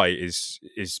do it right is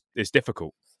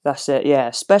difficult. That's it. Yeah,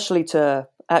 especially to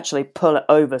actually pull it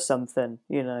over something.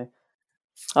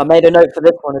 I made a note for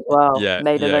this one as well. Yeah,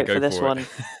 made a note go for this for it. one.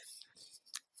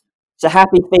 It's a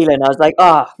happy feeling. I was like,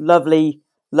 lovely,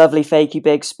 lovely fakey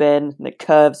big spin, and it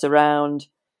curves around.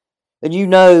 And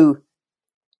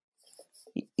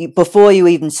before you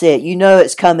even see it,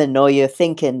 it's coming, or you're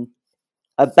thinking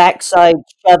a backside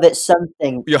shove it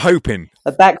something. You're hoping.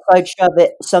 A backside shove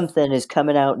it something is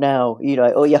coming out now,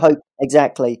 or you hope,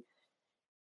 exactly.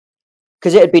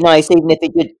 Because it'd be nice even if he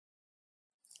did.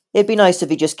 It'd be nice if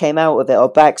he just came out of it or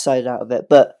backside out of it,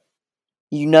 but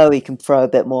he can throw a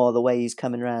bit more the way he's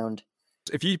coming round.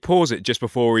 If you pause it just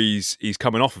before he's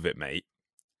coming off of it, mate,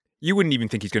 you wouldn't even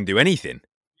think he's going to do anything.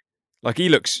 Like, he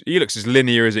looks as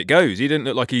linear as it goes. He didn't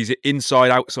look like he's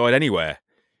inside, outside, anywhere.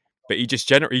 But he just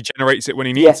generates it when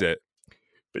he needs it.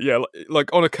 But yeah,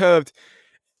 like on a curved.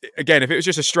 Again, if it was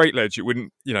just a straight ledge, it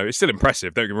wouldn't. It's still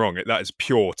impressive. Don't get me wrong. That is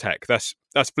pure tech. That's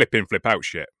flip in, flip out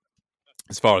shit,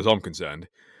 as far as I'm concerned.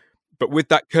 But with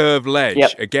that curved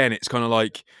ledge, again, it's kind of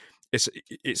like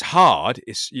it's hard.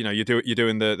 It's you're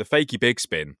doing the fakey big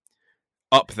spin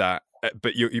up that,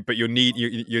 but you're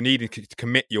needing to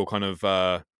commit your kind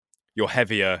of your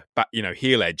heavier back,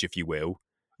 heel edge, if you will,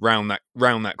 round that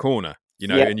corner,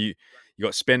 and you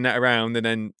got to spin that around, and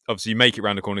then obviously you make it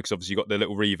round the corner, because obviously you got the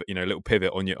little little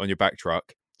pivot on your back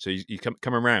truck, so you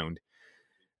come around,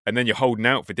 and then you're holding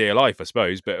out for dear life, I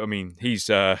suppose. But I mean, he's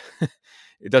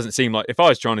it doesn't seem like, if I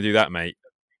was trying to do that, mate,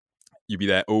 you'd be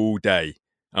there all day.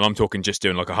 And I'm talking just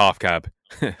doing like a half cab.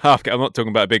 Half cab. I'm not talking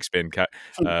about a big spin,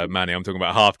 Manny. I'm talking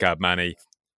about a half cab, Manny,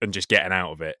 and just getting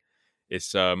out of it.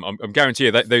 It's I'm guarantee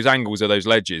you that those angles of those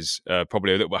ledges are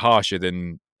probably a little bit harsher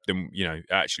than it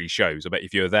actually shows. I bet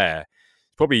if you're there,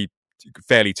 it's probably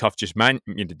fairly tough just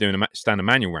doing a standard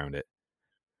manual around it.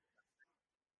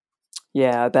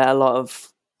 Yeah, I bet a lot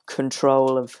of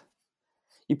control of.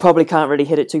 You probably can't really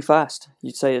hit it too fast.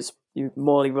 You'd say you're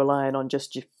more relying on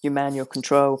just your manual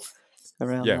control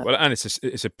around. Yeah, that. well, and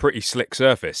it's a pretty slick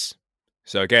surface.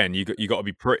 So again, you got to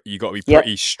be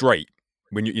pretty straight.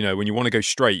 When when you want to go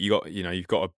straight, you've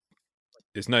got to.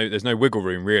 There's no wiggle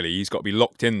room really. He's got to be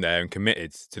locked in there and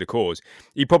committed to the cause.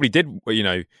 He probably did,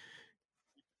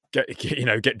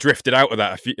 get drifted out of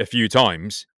that a few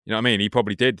times. You know what I mean? He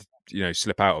probably did,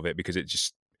 slip out of it, because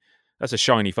that's a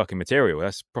shiny fucking material.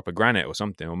 That's proper granite or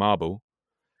something, or marble.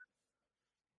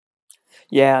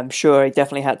 Yeah, I'm sure he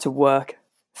definitely had to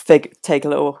take a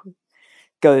little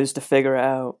goes to figure it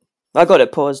out. I got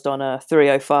it paused on a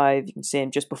 305. You can see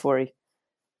him just before he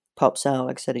pops out.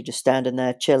 Like I said, he's just standing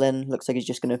there chilling. Looks like he's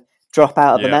just going to drop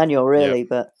out of the manual, really.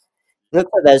 But it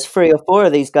looks like there's 3 or 4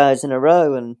 of these guys in a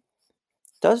row, and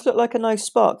it does look like a nice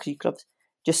spot because you could have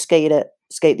just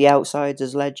skate the outsides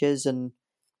as ledges and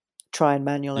try and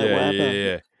manual it, whatever.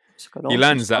 Yeah. He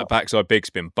lands that backside big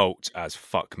spin bolt as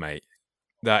fuck, mate.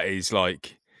 That is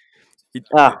like...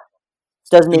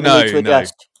 doesn't even need to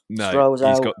adjust. No,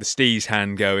 he's got the Steez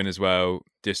hand going as well,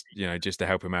 just to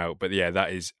help him out. But yeah,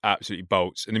 that is absolutely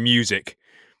bolts, and the music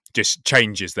just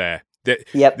changes there.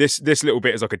 This little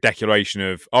bit is like a declaration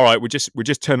of, all right, we're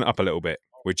just turning it up a little bit.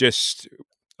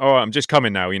 All right, I'm just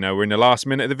coming now. We're in the last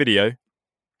minute of the video,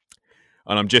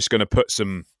 and I'm just going to put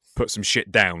some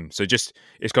shit down. So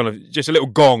it's kind of just a little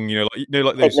gong, like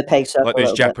those like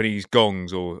those Japanese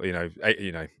gongs, or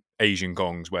Asian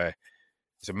gongs where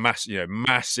it's a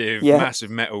massive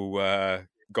metal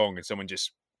gong, and someone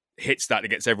just hits that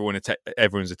gets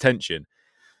everyone's attention.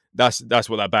 That's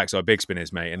what that backside big spin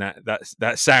is, mate. And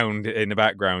that sound in the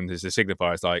background is the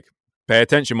signifier. It's like, pay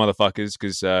attention, motherfuckers,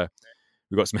 because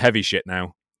we've got some heavy shit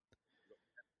now.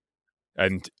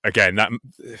 And again, that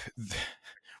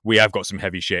we have got some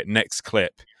heavy shit. Next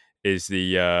clip is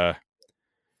the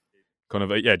kind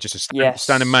of just a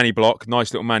standard Manny block,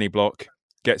 nice little Manny block.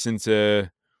 Gets into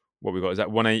what we got. Is that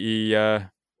 180?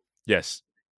 Yes,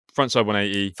 frontside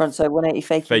 180. Frontside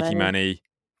 180 fakey Manny.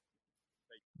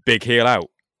 Big heel out.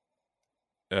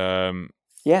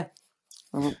 Yeah,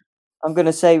 I'm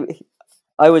gonna say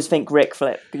I always think Rick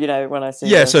flip. When I say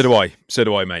this. So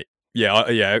do I, mate.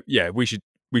 Yeah.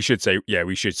 We should say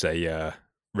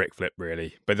Rick flip,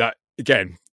 really. But that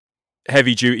again,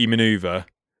 heavy duty maneuver.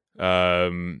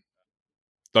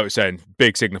 Like I was saying,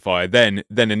 big signifier. Then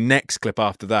the next clip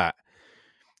after that,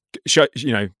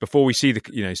 before we see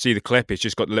the clip, it's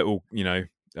just got a little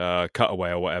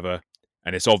cutaway or whatever,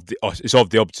 and it's of the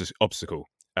obstacle,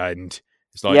 and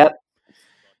it's like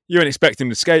you don't expect him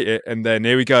to skate it, and then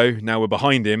here we go. Now we're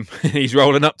behind him. He's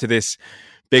rolling up to this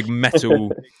big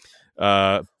metal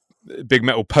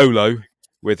polo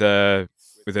with a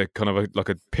kind of like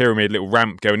a pyramid little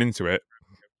ramp going into it.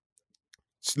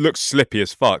 Looks slippy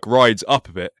as fuck. Rides up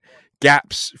a bit,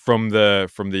 gaps from the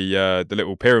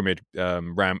little pyramid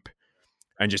ramp,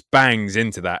 and just bangs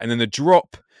into that. And then the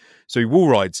drop, so he wall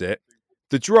rides it.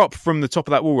 The drop from the top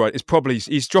of that wall ride is probably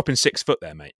he's dropping 6 foot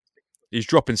there, mate. He's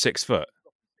dropping 6 foot.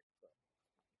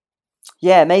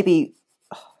 Yeah, maybe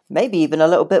even a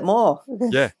little bit more.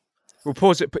 Yeah. We'll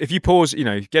pause it. If you pause,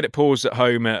 get it paused at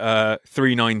home at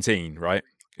 3:19, right?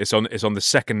 It's on the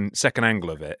second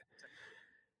angle of it.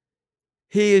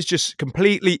 He is just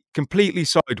completely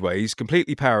sideways,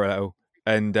 completely parallel,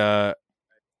 and that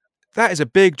is a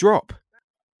big drop.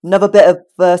 Another bit of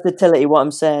versatility. What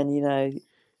I'm saying,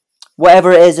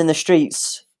 whatever it is in the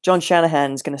streets, John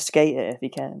Shanahan's going to skate it if he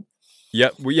can.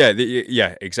 Yeah, well,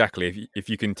 yeah, exactly. If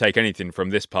you can take anything from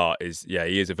this part, he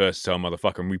is a versatile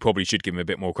motherfucker, and we probably should give him a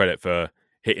bit more credit for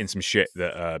hitting some shit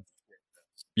that,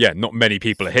 not many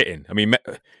people are hitting. I mean,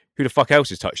 who the fuck else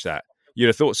has touched that? You'd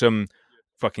have thought some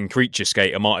fucking creature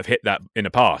skater might have hit that in the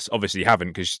past. Obviously, he haven't,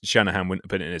 because Shanahan wouldn't have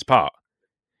put it in his part.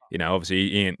 Obviously,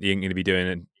 he ain't going to be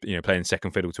doing, playing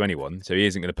second fiddle to anyone, so he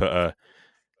isn't going to put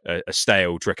a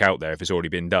stale trick out there if it's already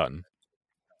been done.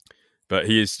 But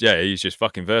he's just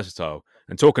fucking versatile.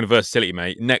 And talking of versatility,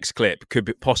 mate, next clip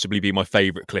could possibly be my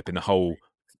favourite clip in the whole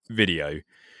video,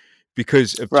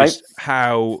 because of just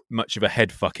how much of a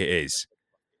head fuck it is.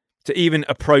 To even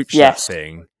approach that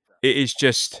thing, it is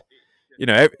just,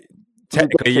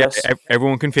 technically,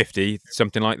 everyone can 50,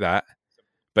 something like that.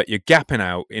 But you're gapping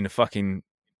out in a fucking,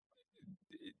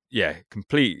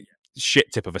 complete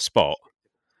shit tip of a spot.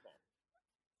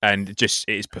 And it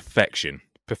is perfection.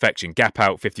 Gap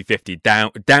out 50-50,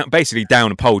 down basically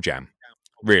down a pole jam,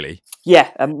 really.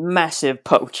 Yeah, a massive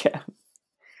pole jam.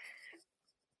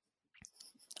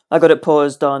 I got it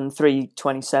paused on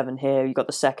 3:27 here. You got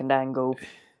the second angle.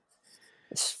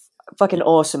 It's a fucking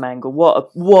awesome angle.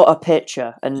 What a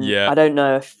picture. And I don't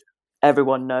know if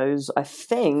everyone knows. I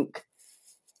think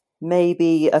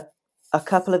maybe a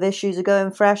couple of issues ago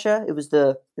in Thrasher, it was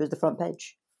the front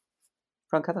page,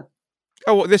 front cover.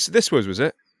 Oh, what this was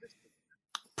it?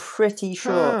 Pretty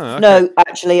sure. Okay. No,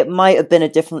 actually, it might have been a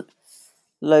different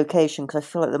location, because I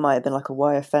feel like there might have been like a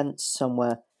wire fence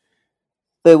somewhere.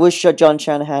 But it was John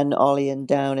Shanahan ollieing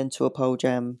down into a pole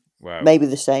jam. Wow. Maybe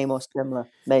the same or similar.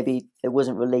 Maybe it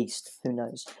wasn't released. Who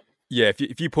knows? Yeah,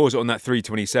 if you pause it on that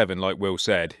 3:27, like Will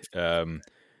said,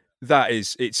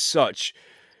 it's such,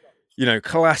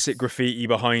 classic graffiti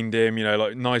behind him.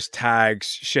 Like nice tags,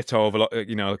 shit over, like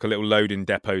a little loading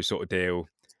depot sort of deal.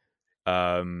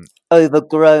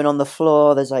 Overgrown on the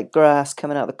floor. There's like grass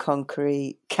coming out of the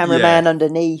concrete. Cameraman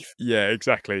underneath. Yeah,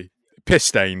 exactly. Piss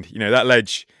stained. That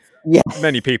ledge. Yeah.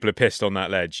 Many people are pissed on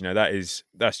that ledge.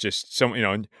 That's just some.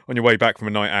 On your way back from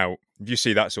a night out, if you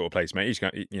see that sort of place, mate,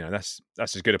 that's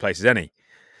as good a place as any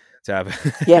to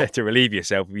have to relieve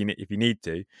yourself if you need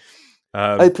to.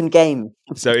 Open game.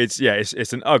 So it's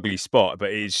an ugly spot,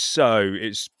 but it's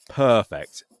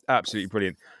perfect, absolutely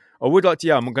brilliant. I would like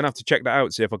to. I'm going to have to check that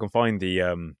out, see if I can find the.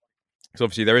 Because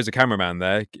obviously there is a cameraman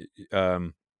there. I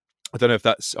don't know if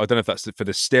that's for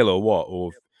the still or what,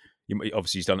 or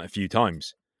obviously he's done it a few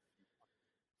times.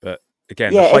 But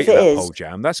again, the height of that pole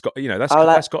jam, that's got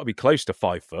that's got to be close to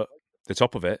 5 foot. The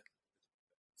top of it.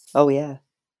 Oh yeah.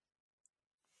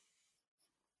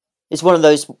 It's one of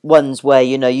those ones where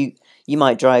you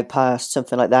might drive past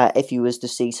something like that if you was to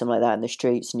see something like that in the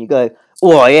streets, and you go,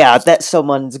 "Oh yeah, I bet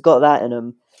someone's got that in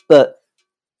them," but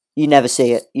you never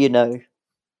see it,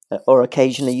 or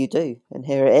occasionally you do, and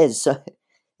here it is. So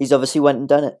he's obviously went and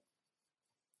done it.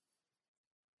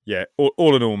 Yeah,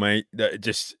 all in all, mate,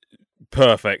 just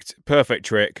perfect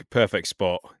trick, perfect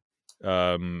spot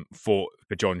for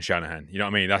John Shanahan. You know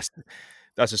what I mean?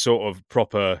 That's a sort of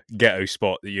proper ghetto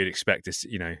spot that you'd expect to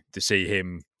see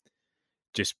him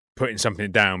just putting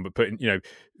something down, but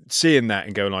seeing that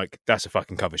and going like, that's a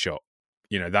fucking cover shot.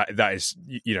 That is,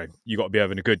 you got to be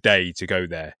having a good day to go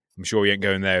there. I'm sure he ain't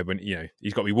going there when,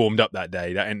 he's got to be warmed up that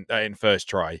day. That ain't first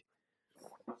try.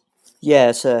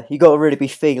 Yeah, sir. You got to really be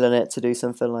feeling it to do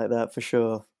something like that for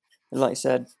sure. And like I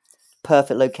said,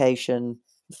 perfect location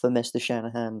for Mr.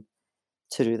 Shanahan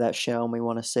to do that show we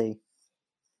want to see.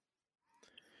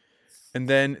 And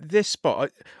then this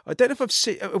spot, I don't know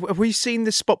if have we seen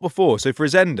this spot before? So for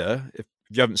Zender, if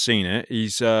you haven't seen it,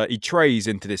 he trays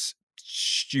into this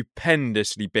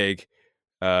stupendously big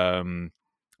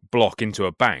block into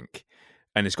a bank,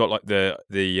 and it's got like the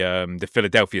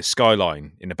Philadelphia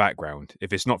skyline in the background.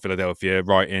 If it's not Philadelphia,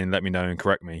 write in, let me know and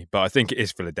correct me. But I think it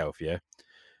is Philadelphia.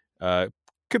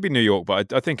 Could be New York,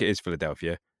 but I think it is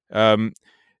Philadelphia. Have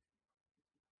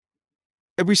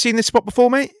we seen this spot before,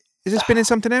 mate? Has this been in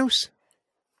something else?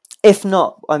 If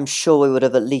not, I'm sure we would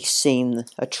have at least seen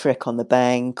a trick on the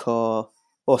bank or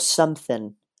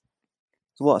something.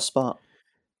 What a spot!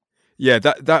 Yeah,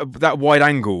 that wide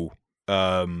angle,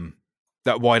 that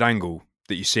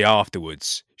you see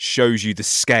afterwards shows you the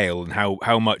scale and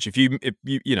how much. If you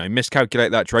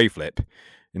miscalculate that tray flip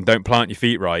and don't plant your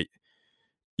feet right,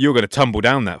 you're going to tumble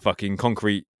down that fucking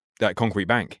concrete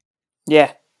bank.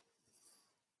 Yeah.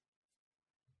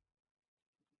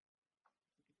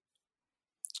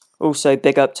 Also,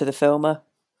 big up to the filmer.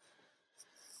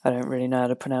 I don't really know how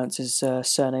to pronounce his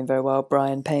surname very well.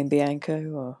 Brian Payne Bianco,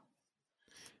 or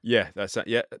yeah, that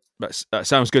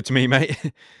sounds good to me, mate.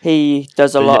 He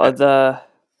does a lot of the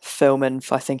filming.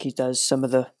 I think he does some of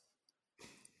the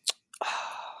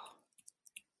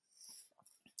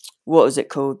what was it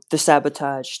called? The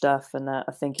sabotage stuff and that.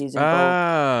 I think he's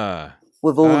involved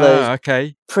with all those.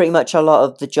 Okay. Pretty much a lot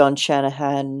of the John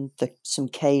Shanahan, some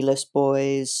K-list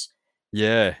boys.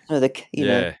 Yeah.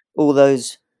 All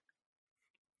those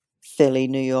Philly,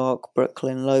 New York,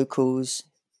 Brooklyn locals.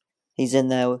 He's in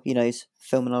there, he's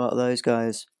filming a lot of those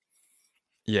guys.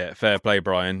 Yeah, fair play,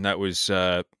 Brian. That was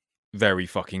very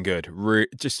fucking good. Really,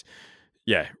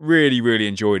 really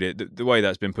enjoyed it. The way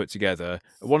that's been put together.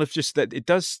 One of just that it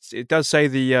does say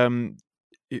the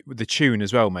tune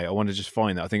as well, mate. I want to just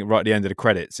find that. I think right at the end of the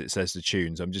credits it says the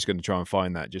tunes. I'm just going to try and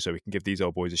find that just so we can give these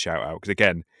old boys a shout out because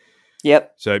again.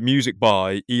 Yep. So music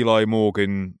by Eli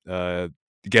Morgan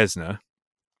Gesner,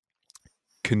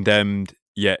 Condemned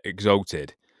Yet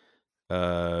Exalted.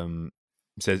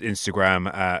 Says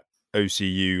Instagram at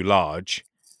OCU Large.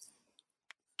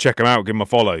 Check them out. Give them a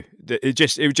follow. It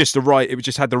just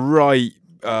had the right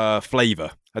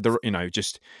flavor. Had the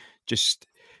just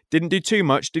didn't do too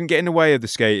much. Didn't get in the way of the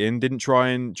skating. Didn't try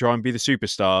and be the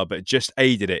superstar, but just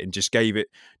aided it and just gave it.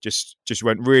 Just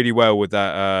went really well with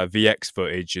that VX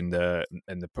footage and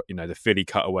the Philly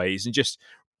cutaways and just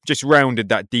rounded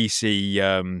that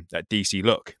DC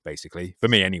look basically for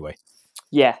me anyway.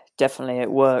 Yeah, definitely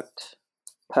it worked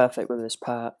perfect with this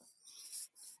part.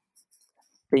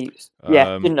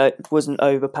 It wasn't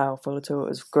over powerful at all. It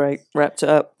was great. Wrapped it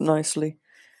up nicely.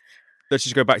 Let's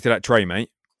just go back to that tray,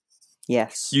 mate.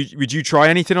 Yes. Would you try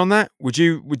anything on that? Would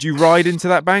you ride into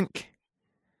that bank?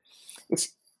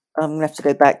 I'm gonna have to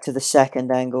go back to the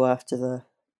second angle after the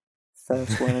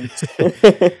first one.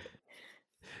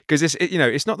 Because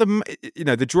it's not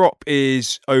the drop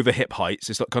is over hip height,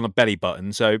 so it's like kind of belly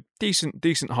button, so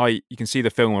decent height. You can see the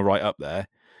filmer right up there,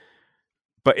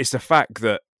 but it's the fact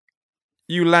that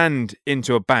you land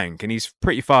into a bank, and he's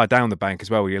pretty far down the bank as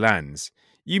well where he lands.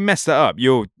 You mess that up,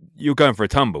 you're going for a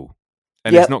tumble,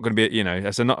 and it's not going to be,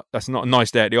 that's not a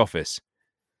nice day at the office.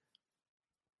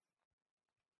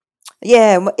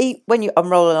 Yeah, I'm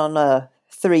rolling on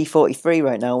 343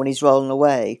 right now. When he's rolling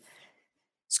away,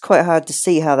 it's quite hard to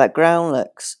see how that ground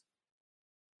looks.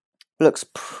 Looks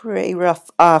pretty rough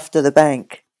after the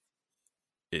bank.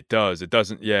 It does. It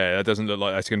doesn't. Yeah, that doesn't look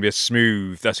like that's going to be a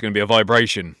smooth. That's going to be a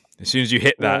vibration. As soon as you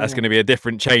hit that, that's going to be a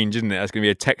different change, isn't it? That's going to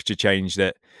be a texture change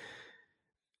that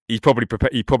he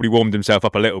probably warmed himself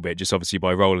up a little bit, just obviously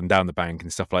by rolling down the bank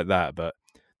and stuff like that. But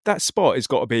that spot has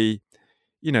got to be,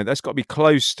 that's got to be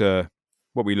close to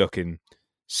what we're looking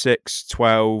 6,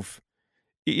 12.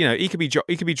 He could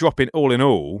be dropping all in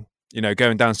all,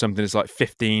 going down something that's like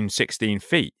 15, 16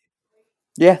 feet.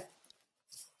 Yeah.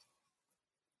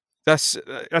 That's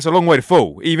a long way to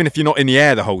fall. Even if you're not in the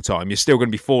air the whole time, you're still going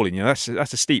to be falling. That's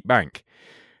a steep bank.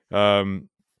 That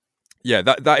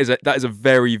is a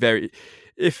very, very.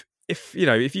 If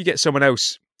you get someone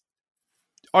else,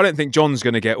 I don't think John's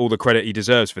going to get all the credit he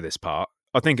deserves for this part.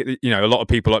 I think a lot of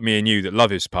people like me and you that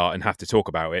love his part and have to talk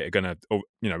about it are going to,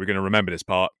 we're going to remember this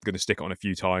part. Going to stick it on a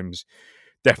few times.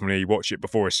 Definitely watch it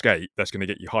before a skate. That's going to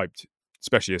get you hyped,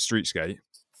 especially a street skate.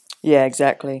 Yeah,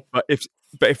 exactly. But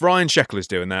if Ryan Sheckler is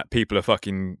doing that, people are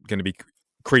fucking going to be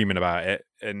creaming about it.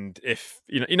 And if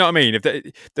you know what I mean, if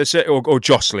or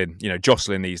Jocelyn,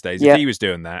 Jocelyn these days, if he was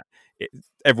doing that,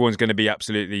 everyone's going to be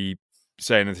absolutely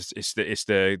saying it's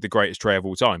the greatest tray of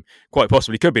all time. Quite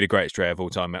possibly could be the greatest tray of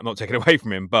all time. I'm not taking it away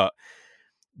from him, but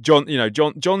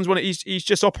John's one. He's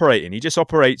just operating. He just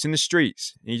operates in the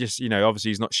streets. He just obviously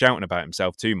he's not shouting about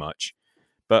himself too much.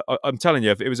 But I'm telling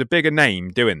you, if it was a bigger name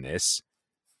doing this,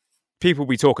 people will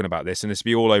be talking about this, and this will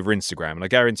be all over Instagram. And I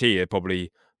guarantee you,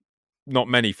 probably not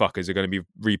many fuckers are going to be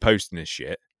reposting this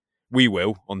shit. We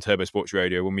will on Turbo Sports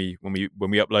Radio when we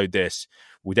upload this.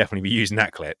 We'll definitely be using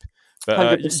that clip.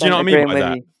 But do you know what I mean by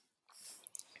that? You.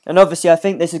 And obviously, I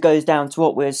think this goes down to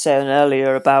what we were saying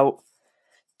earlier about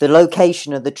the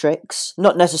location of the tricks.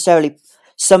 Not necessarily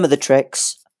some of the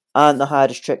tricks aren't the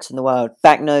hardest tricks in the world.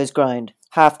 Back nose grind,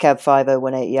 half cab 5-0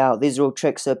 180 out. These are all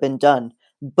tricks that have been done,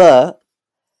 but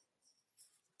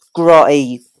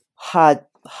grotty, hard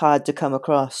to come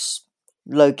across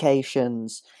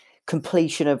locations,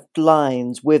 completion of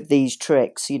lines with these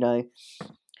tricks,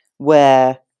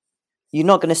 where you're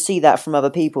not going to see that from other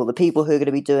people. The people who are going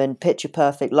to be doing picture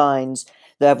perfect lines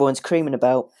that everyone's creaming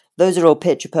about, those are all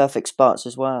picture perfect spots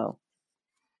as well.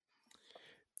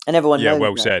 And everyone knows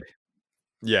well that. said.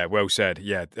 Yeah, well said.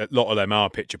 Yeah, a lot of them are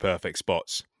picture perfect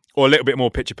spots, or a little bit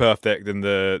more picture perfect than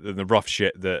the rough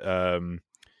shit that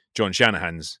John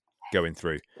Shanahan's going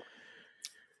through.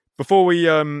 Before we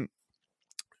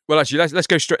actually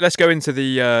let's go into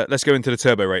the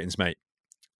turbo ratings, mate.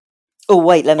 Oh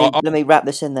wait, let me wrap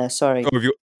this in there. Sorry.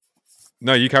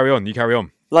 No, you carry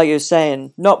on. Like you were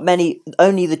saying, not many,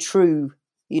 only the true,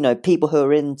 people who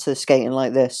are into skating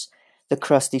like this, the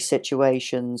crusty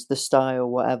situations, the style,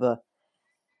 whatever,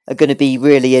 are going to be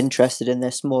really interested in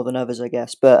this more than others, I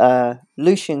guess. But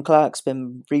Lucian Clark's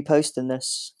been reposting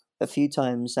this a few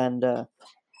times, and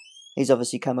he's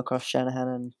obviously come across Shanahan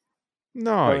and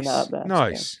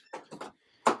nice.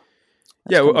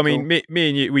 Yeah, well, I mean, cool. me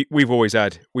and you, we've always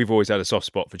had a soft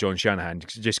spot for John Shanahan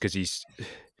just because he's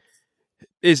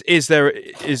is there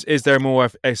a more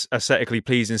aesthetically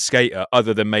pleasing skater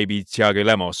other than maybe Thiago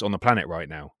Lemos on the planet right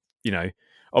now?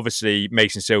 Obviously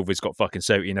Mason Silver's got fucking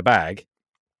Soti in a bag.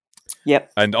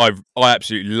 Yep. And I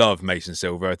absolutely love Mason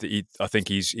Silver. I think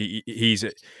he's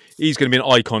going to be an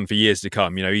icon for years to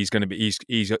come. He's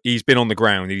been on the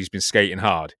ground and he's been skating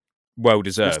hard, well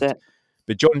deserved.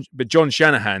 But John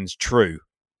Shanahan's true,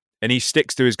 and he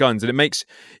sticks to his guns, and it makes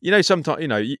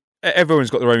sometimes everyone's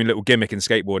got their own little gimmick in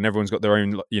skateboard, and everyone's got their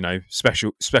own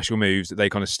special moves that they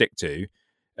kind of stick to,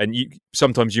 and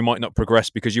sometimes you might not progress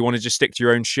because you want to just stick to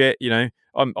your own shit.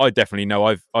 I definitely know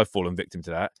I've fallen victim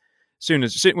to that. As soon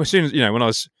as when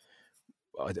I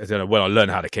don't know when I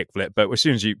learned how to kickflip, but as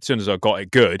soon as I got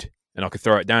it good and I could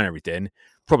throw it down everything,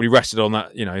 probably rested on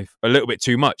that a little bit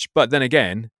too much. But then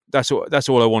again, that's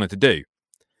all I wanted to do.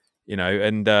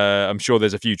 And I'm sure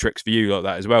there's a few tricks for you like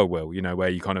that as well, Will, where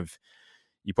you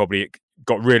probably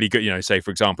got really good, say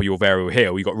for example, your variable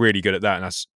heel, you got really good at that,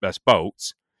 and that's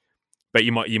bolts, but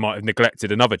you might have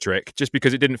neglected another trick just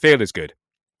because it didn't feel as good.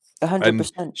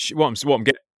 100%.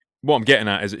 What I'm getting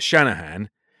at is that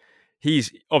Shanahan,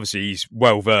 he's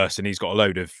well versed and he's got a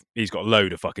load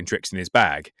of fucking tricks in his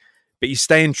bag, but he's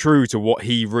staying true to what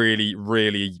he really,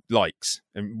 really likes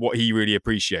and what he really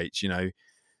appreciates,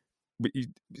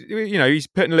 you know, he's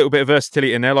putting a little bit of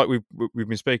versatility in there, like we've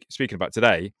been speaking about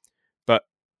today. But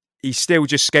he's still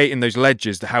just skating those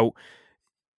ledges. How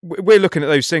we're looking at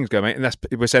those things, go mate, and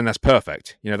we're saying that's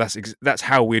perfect. You know, that's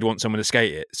how we'd want someone to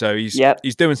skate it. So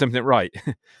he's doing something right.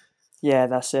 Yeah,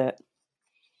 that's it.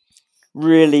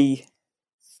 Really,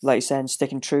 like you're saying,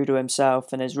 sticking true to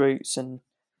himself and his roots and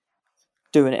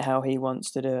doing it how he wants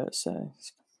to do it. So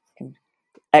it's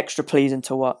extra pleasing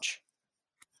to watch.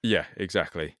 Yeah,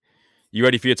 exactly. You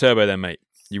ready for your turbo then, mate?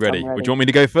 You ready? I'm ready. Would you want me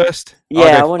to go first?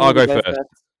 Yeah, I'll go first.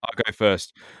 I'll go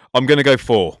first. I'm going to go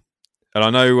 4. And I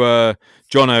know,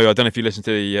 Jono, I don't know if you listened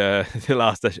to the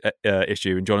last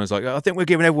issue, and Jono's like, I think we're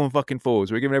giving everyone fucking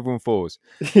 4s. We're giving everyone 4s.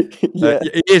 Yeah.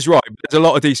 It is right. But there's a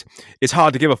lot of these. It's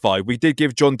hard to give a 5. We did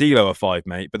give John Dilo a 5,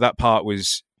 mate, but that part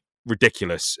was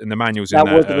ridiculous. And the manuals that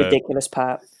was a ridiculous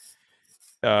part.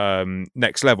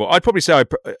 Next level. I'd probably say,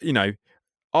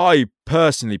 I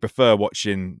personally prefer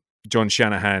watching John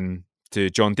Shanahan to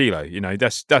John Dilo. You know,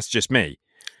 that's just me.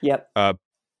 Yep.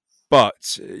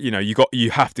 But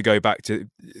you have to go back to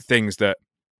things that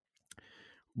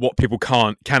what people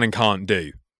can and can't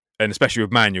do, and especially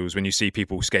with manuals. When you see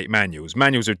people skate manuals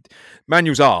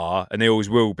are, and they always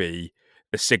will be,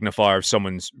 a signifier of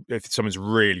if someone's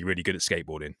really really good at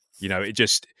skateboarding. You know, it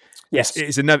just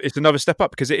it's another step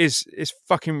up because it's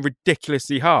fucking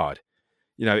ridiculously hard.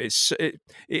 You know,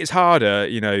 it's harder.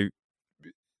 You know,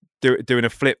 doing a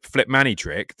flip manny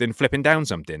trick than flipping down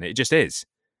something. It just is.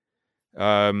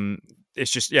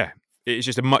 It's just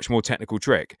a much more technical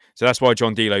trick. So that's why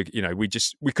John Dilo, you know,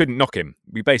 we couldn't knock him.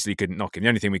 We basically couldn't knock him. The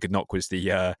only thing we could knock was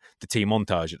the team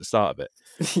montage at the start of it.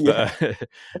 Yeah.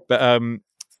 But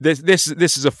this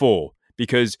is a 4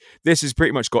 because this has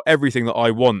pretty much got everything that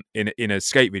I want in a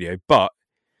skate video. But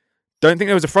don't think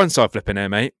there was a frontside flip in there,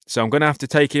 mate. So I'm going to have to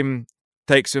take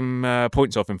some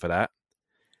points off him for that.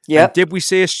 Yeah. Did we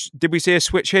see a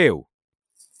switch heel?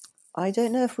 I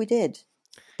don't know if we did.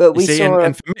 But we saw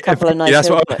a couple of nice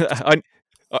heel flips.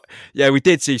 We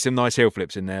did see some nice heel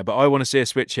flips in there, but I want to see a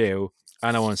switch heel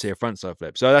and I want to see a frontside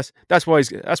flip. So that's why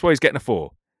he's getting a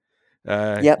 4.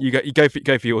 You go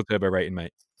for your turbo rating,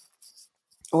 mate.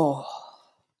 Oh,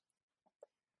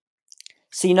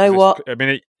 so you know what? I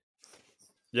mean,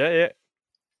 yeah.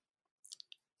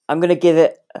 I'm going to give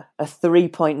it a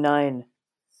 3.9.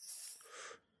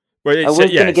 Well, I was going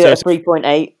to give it a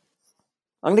 3.8.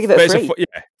 I'm going to give it a 3.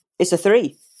 It's a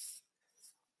 3.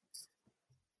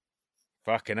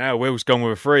 Fucking hell, Will's gone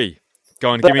with a 3. Go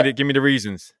on, give me the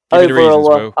reasons. Give me the reasons,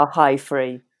 Will. A high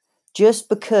 3. Just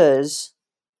because,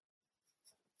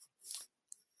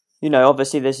 you know,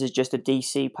 obviously this is just a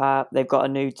DC part. They've got a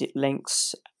new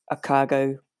a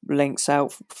cargo links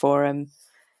out for him.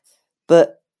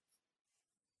 But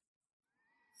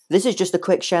this is just a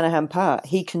quick Shanahan part.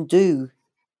 He can do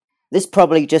this.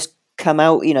 Probably just come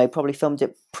out, you know, probably filmed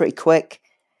it pretty quick.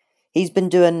 He can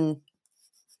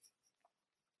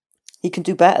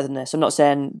do better than this. I'm not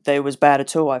saying that it was bad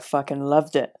at all. I fucking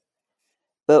loved it.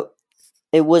 But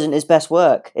it wasn't his best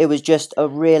work. It was just a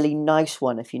really nice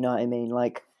one, if you know what I mean.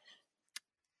 Like,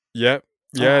 yeah.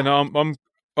 No,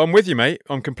 I'm with you, mate.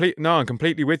 I'm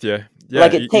completely with you. Yeah,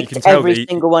 like it ticked every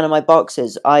single one of my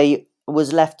boxes. I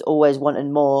was left always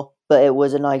wanting more, but it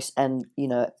was a nice end. You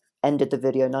know, ended the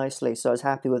video nicely, so I was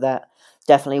happy with that.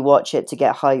 Definitely watch it to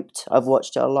get hyped. I've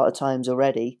watched it a lot of times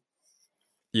already.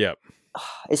 Yeah.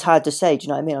 It's hard to say. Do you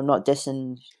know what I mean? I'm not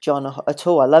dissing John at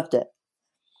all. I loved it.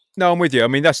 No, I'm with you. I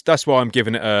mean, that's why I'm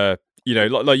giving it a, you know,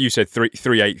 like you said,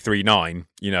 3.8, 3.9.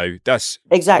 You know, that's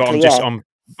exactly.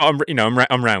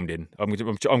 I'm rounding. I'm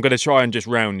going to try and just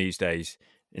round these days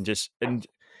and just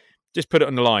put it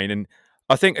on the line. And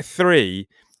I think a 3,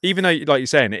 even though, like you're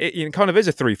saying, it kind of is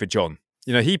a 3 for John.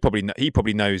 You know, he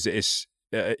probably knows that it's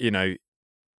you know,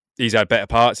 he's had better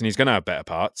parts and he's going to have better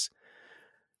parts.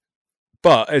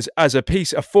 But as a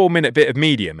 4-minute bit of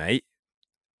media, mate,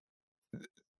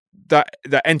 that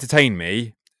entertained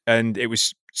me, and it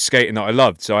was skating that I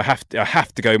loved. So I have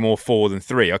to go more 4 than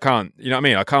 3. I can't, you know what I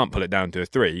mean? I can't pull it down to a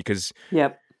 3 because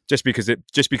just because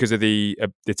of the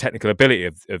technical ability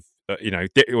of you know,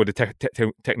 or the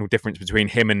technical difference between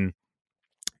him and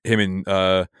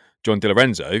John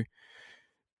DiLorenzo.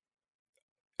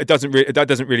 That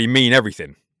doesn't really mean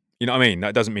everything. You know what I mean?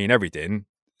 That doesn't mean everything.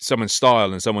 Someone's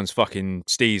style and someone's fucking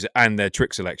steez and their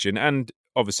trick selection, and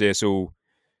obviously it's all,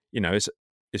 you know,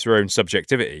 it's your own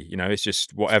subjectivity. You know, it's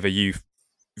just whatever you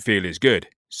feel is good.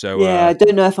 So I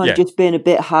don't know if I'm just being a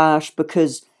bit harsh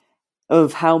because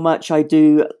of how much I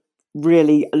do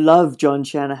really love John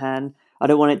Shanahan. I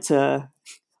don't want it to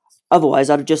Otherwise,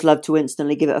 I'd just love to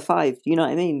instantly give it a 5. You know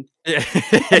what I mean?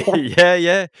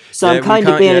 Yeah. So I'm kind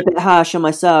of being a bit harsh on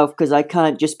myself because I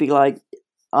can't just be like,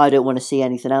 I don't want to see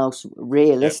anything else.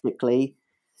 Realistically,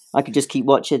 I could just keep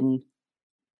watching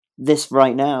this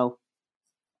right now.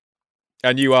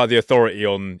 And you are the authority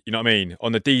on, you know what I mean,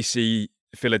 on the DC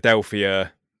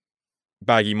Philadelphia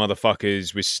baggy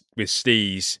motherfuckers with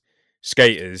stees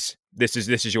skaters. This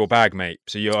is your bag, mate.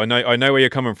 So I know where you're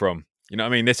coming from. You know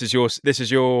what I mean? This is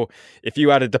your. If you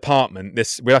had a department,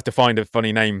 we'll have to find a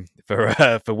funny name for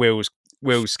Will's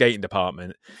skating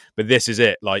department. But this is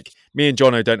it. Like, me and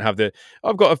Jono don't have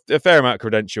I've got a fair amount of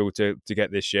credential to get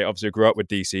this shit. Obviously, I grew up with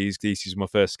DC's. DC's my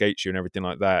first skate shoe and everything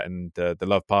like that. And the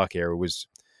Love Park era was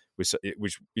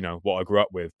you know what I grew up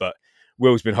with. But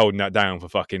Will's been holding that down for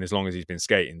fucking as long as he's been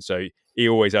skating. So he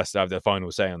always has to have the final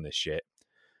say on this shit.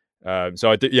 So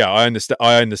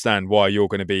I understand why you're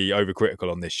going to be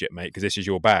overcritical on this shit, mate, because this is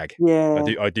your bag. Yeah,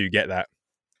 I do get that.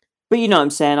 But you know what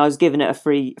I'm saying? I was giving it a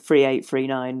 3.8,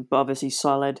 3.9, but obviously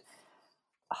solid.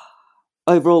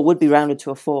 Overall, would be rounded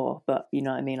to a 4, but you know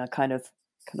what I mean? I kind of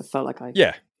felt like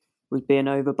I was being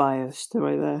over biased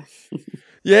right there.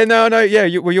 Yeah, no, yeah.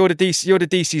 You're the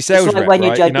DC sales it's like rep, when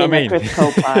you're right? judging You know what I mean? Chris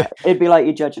Cole part. It'd be like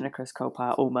you're judging a Chris Cole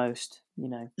part, almost. You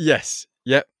know. Yes.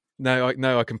 Yep.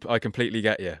 No, I completely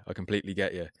get you.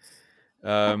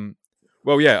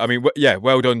 Well, yeah. I mean,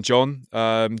 well done, John.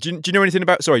 Do you know anything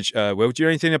about? Sorry, Will. Do you know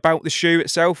anything about the shoe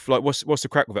itself? Like, what's the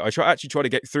crack with it? I actually tried to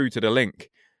get through to the link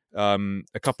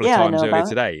a couple of times earlier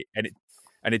today,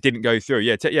 and it didn't go through.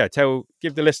 Yeah,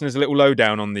 give the listeners a little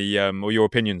lowdown on the or your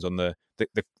opinions on the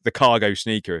cargo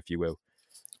sneaker, if you will.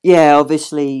 Yeah,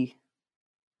 obviously.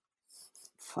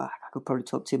 Fuck, I could probably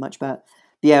talk too much about it.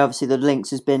 But yeah, obviously the Lynx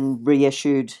has been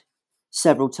reissued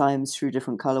several times through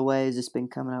different colorways. It's been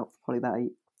coming out for probably about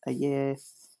a year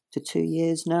to 2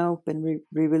 years now, been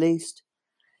re-released.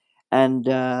 And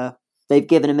they've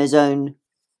given him his own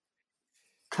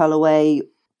colorway,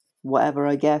 whatever,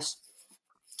 I guess,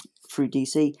 through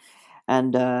DC.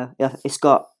 And it's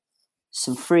got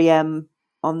some 3M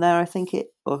on there, I think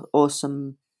or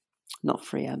some, not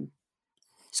 3M.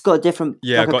 It's got a different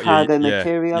cargo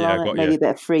material on it, maybe a bit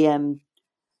of 3M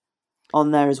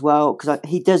on there as well, because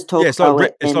he does talk about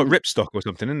it. It's like Ripstock or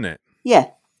something, isn't it?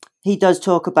 Yeah, he does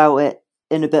talk about it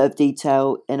in a bit of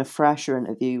detail in a Thrasher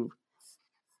interview,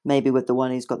 maybe with the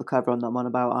one he's got the cover on that I'm on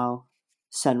about. I'll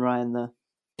send Ryan the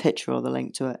picture or the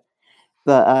link to it.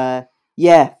 But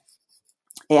yeah,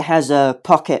 it has a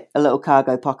little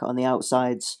cargo pocket on the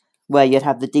outsides where you'd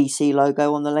have the DC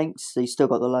logo on the links. So you still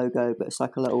got the logo, but it's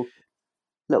like a little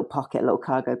pocket, little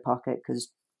cargo pocket, because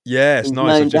it's he's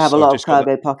nice. known to have a lot of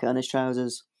cargo pocket on his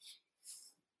trousers.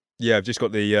 Yeah, I've just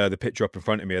got the picture up in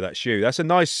front of me of that shoe. That's a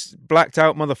nice blacked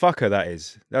out motherfucker. That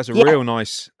is. That's a real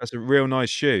nice. That's a real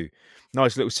nice shoe.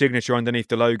 Nice little signature underneath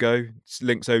the logo. It's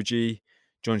Lynx OG,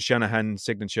 John Shanahan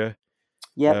signature.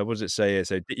 Yeah. What does it say?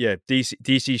 So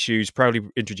DC Shoes proudly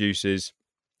introduces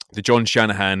the John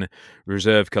Shanahan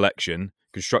Reserve Collection,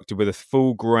 constructed with a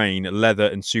full grain leather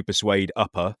and super suede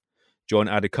upper. John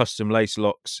added custom lace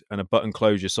locks and a button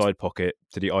closure side pocket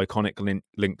to the iconic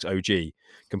Lynx OG.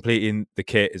 Completing the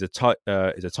kit is a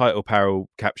title apparel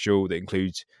capsule that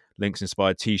includes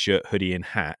Lynx-inspired T-shirt, hoodie, and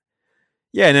hat.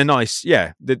 Yeah, and a nice,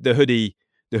 the hoodie.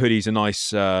 The hoodie's a nice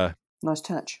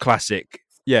touch. Classic,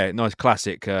 nice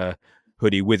classic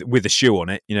hoodie with a shoe on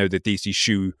it. You know, the DC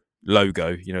shoe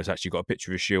logo. You know, it's actually got a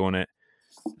picture of a shoe on it.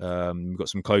 We've got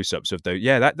some close-ups of those.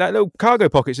 Yeah, that little cargo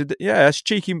pockets. That's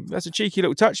cheeky. That's a cheeky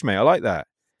little touch, mate. I like that.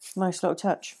 Nice little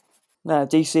touch. No,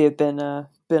 DC have been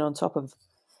on top of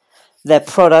their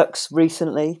products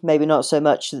recently. Maybe not so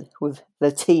much with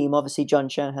the team. Obviously, John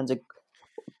Shanahan's a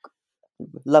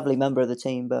lovely member of the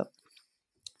team, but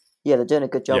yeah, they're doing a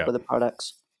good job with the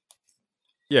products.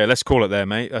 Yeah, let's call it there,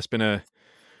 mate. That's been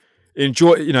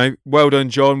enjoy. You know, well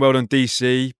done, John. Well done,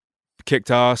 DC.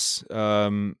 Kicked ass.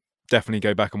 Definitely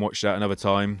go back and watch that another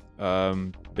time.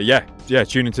 But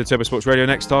tune into Turbo Sports Radio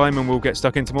next time, and we'll get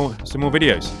stuck into some more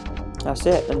videos. That's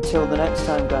it. Until the next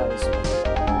time, guys.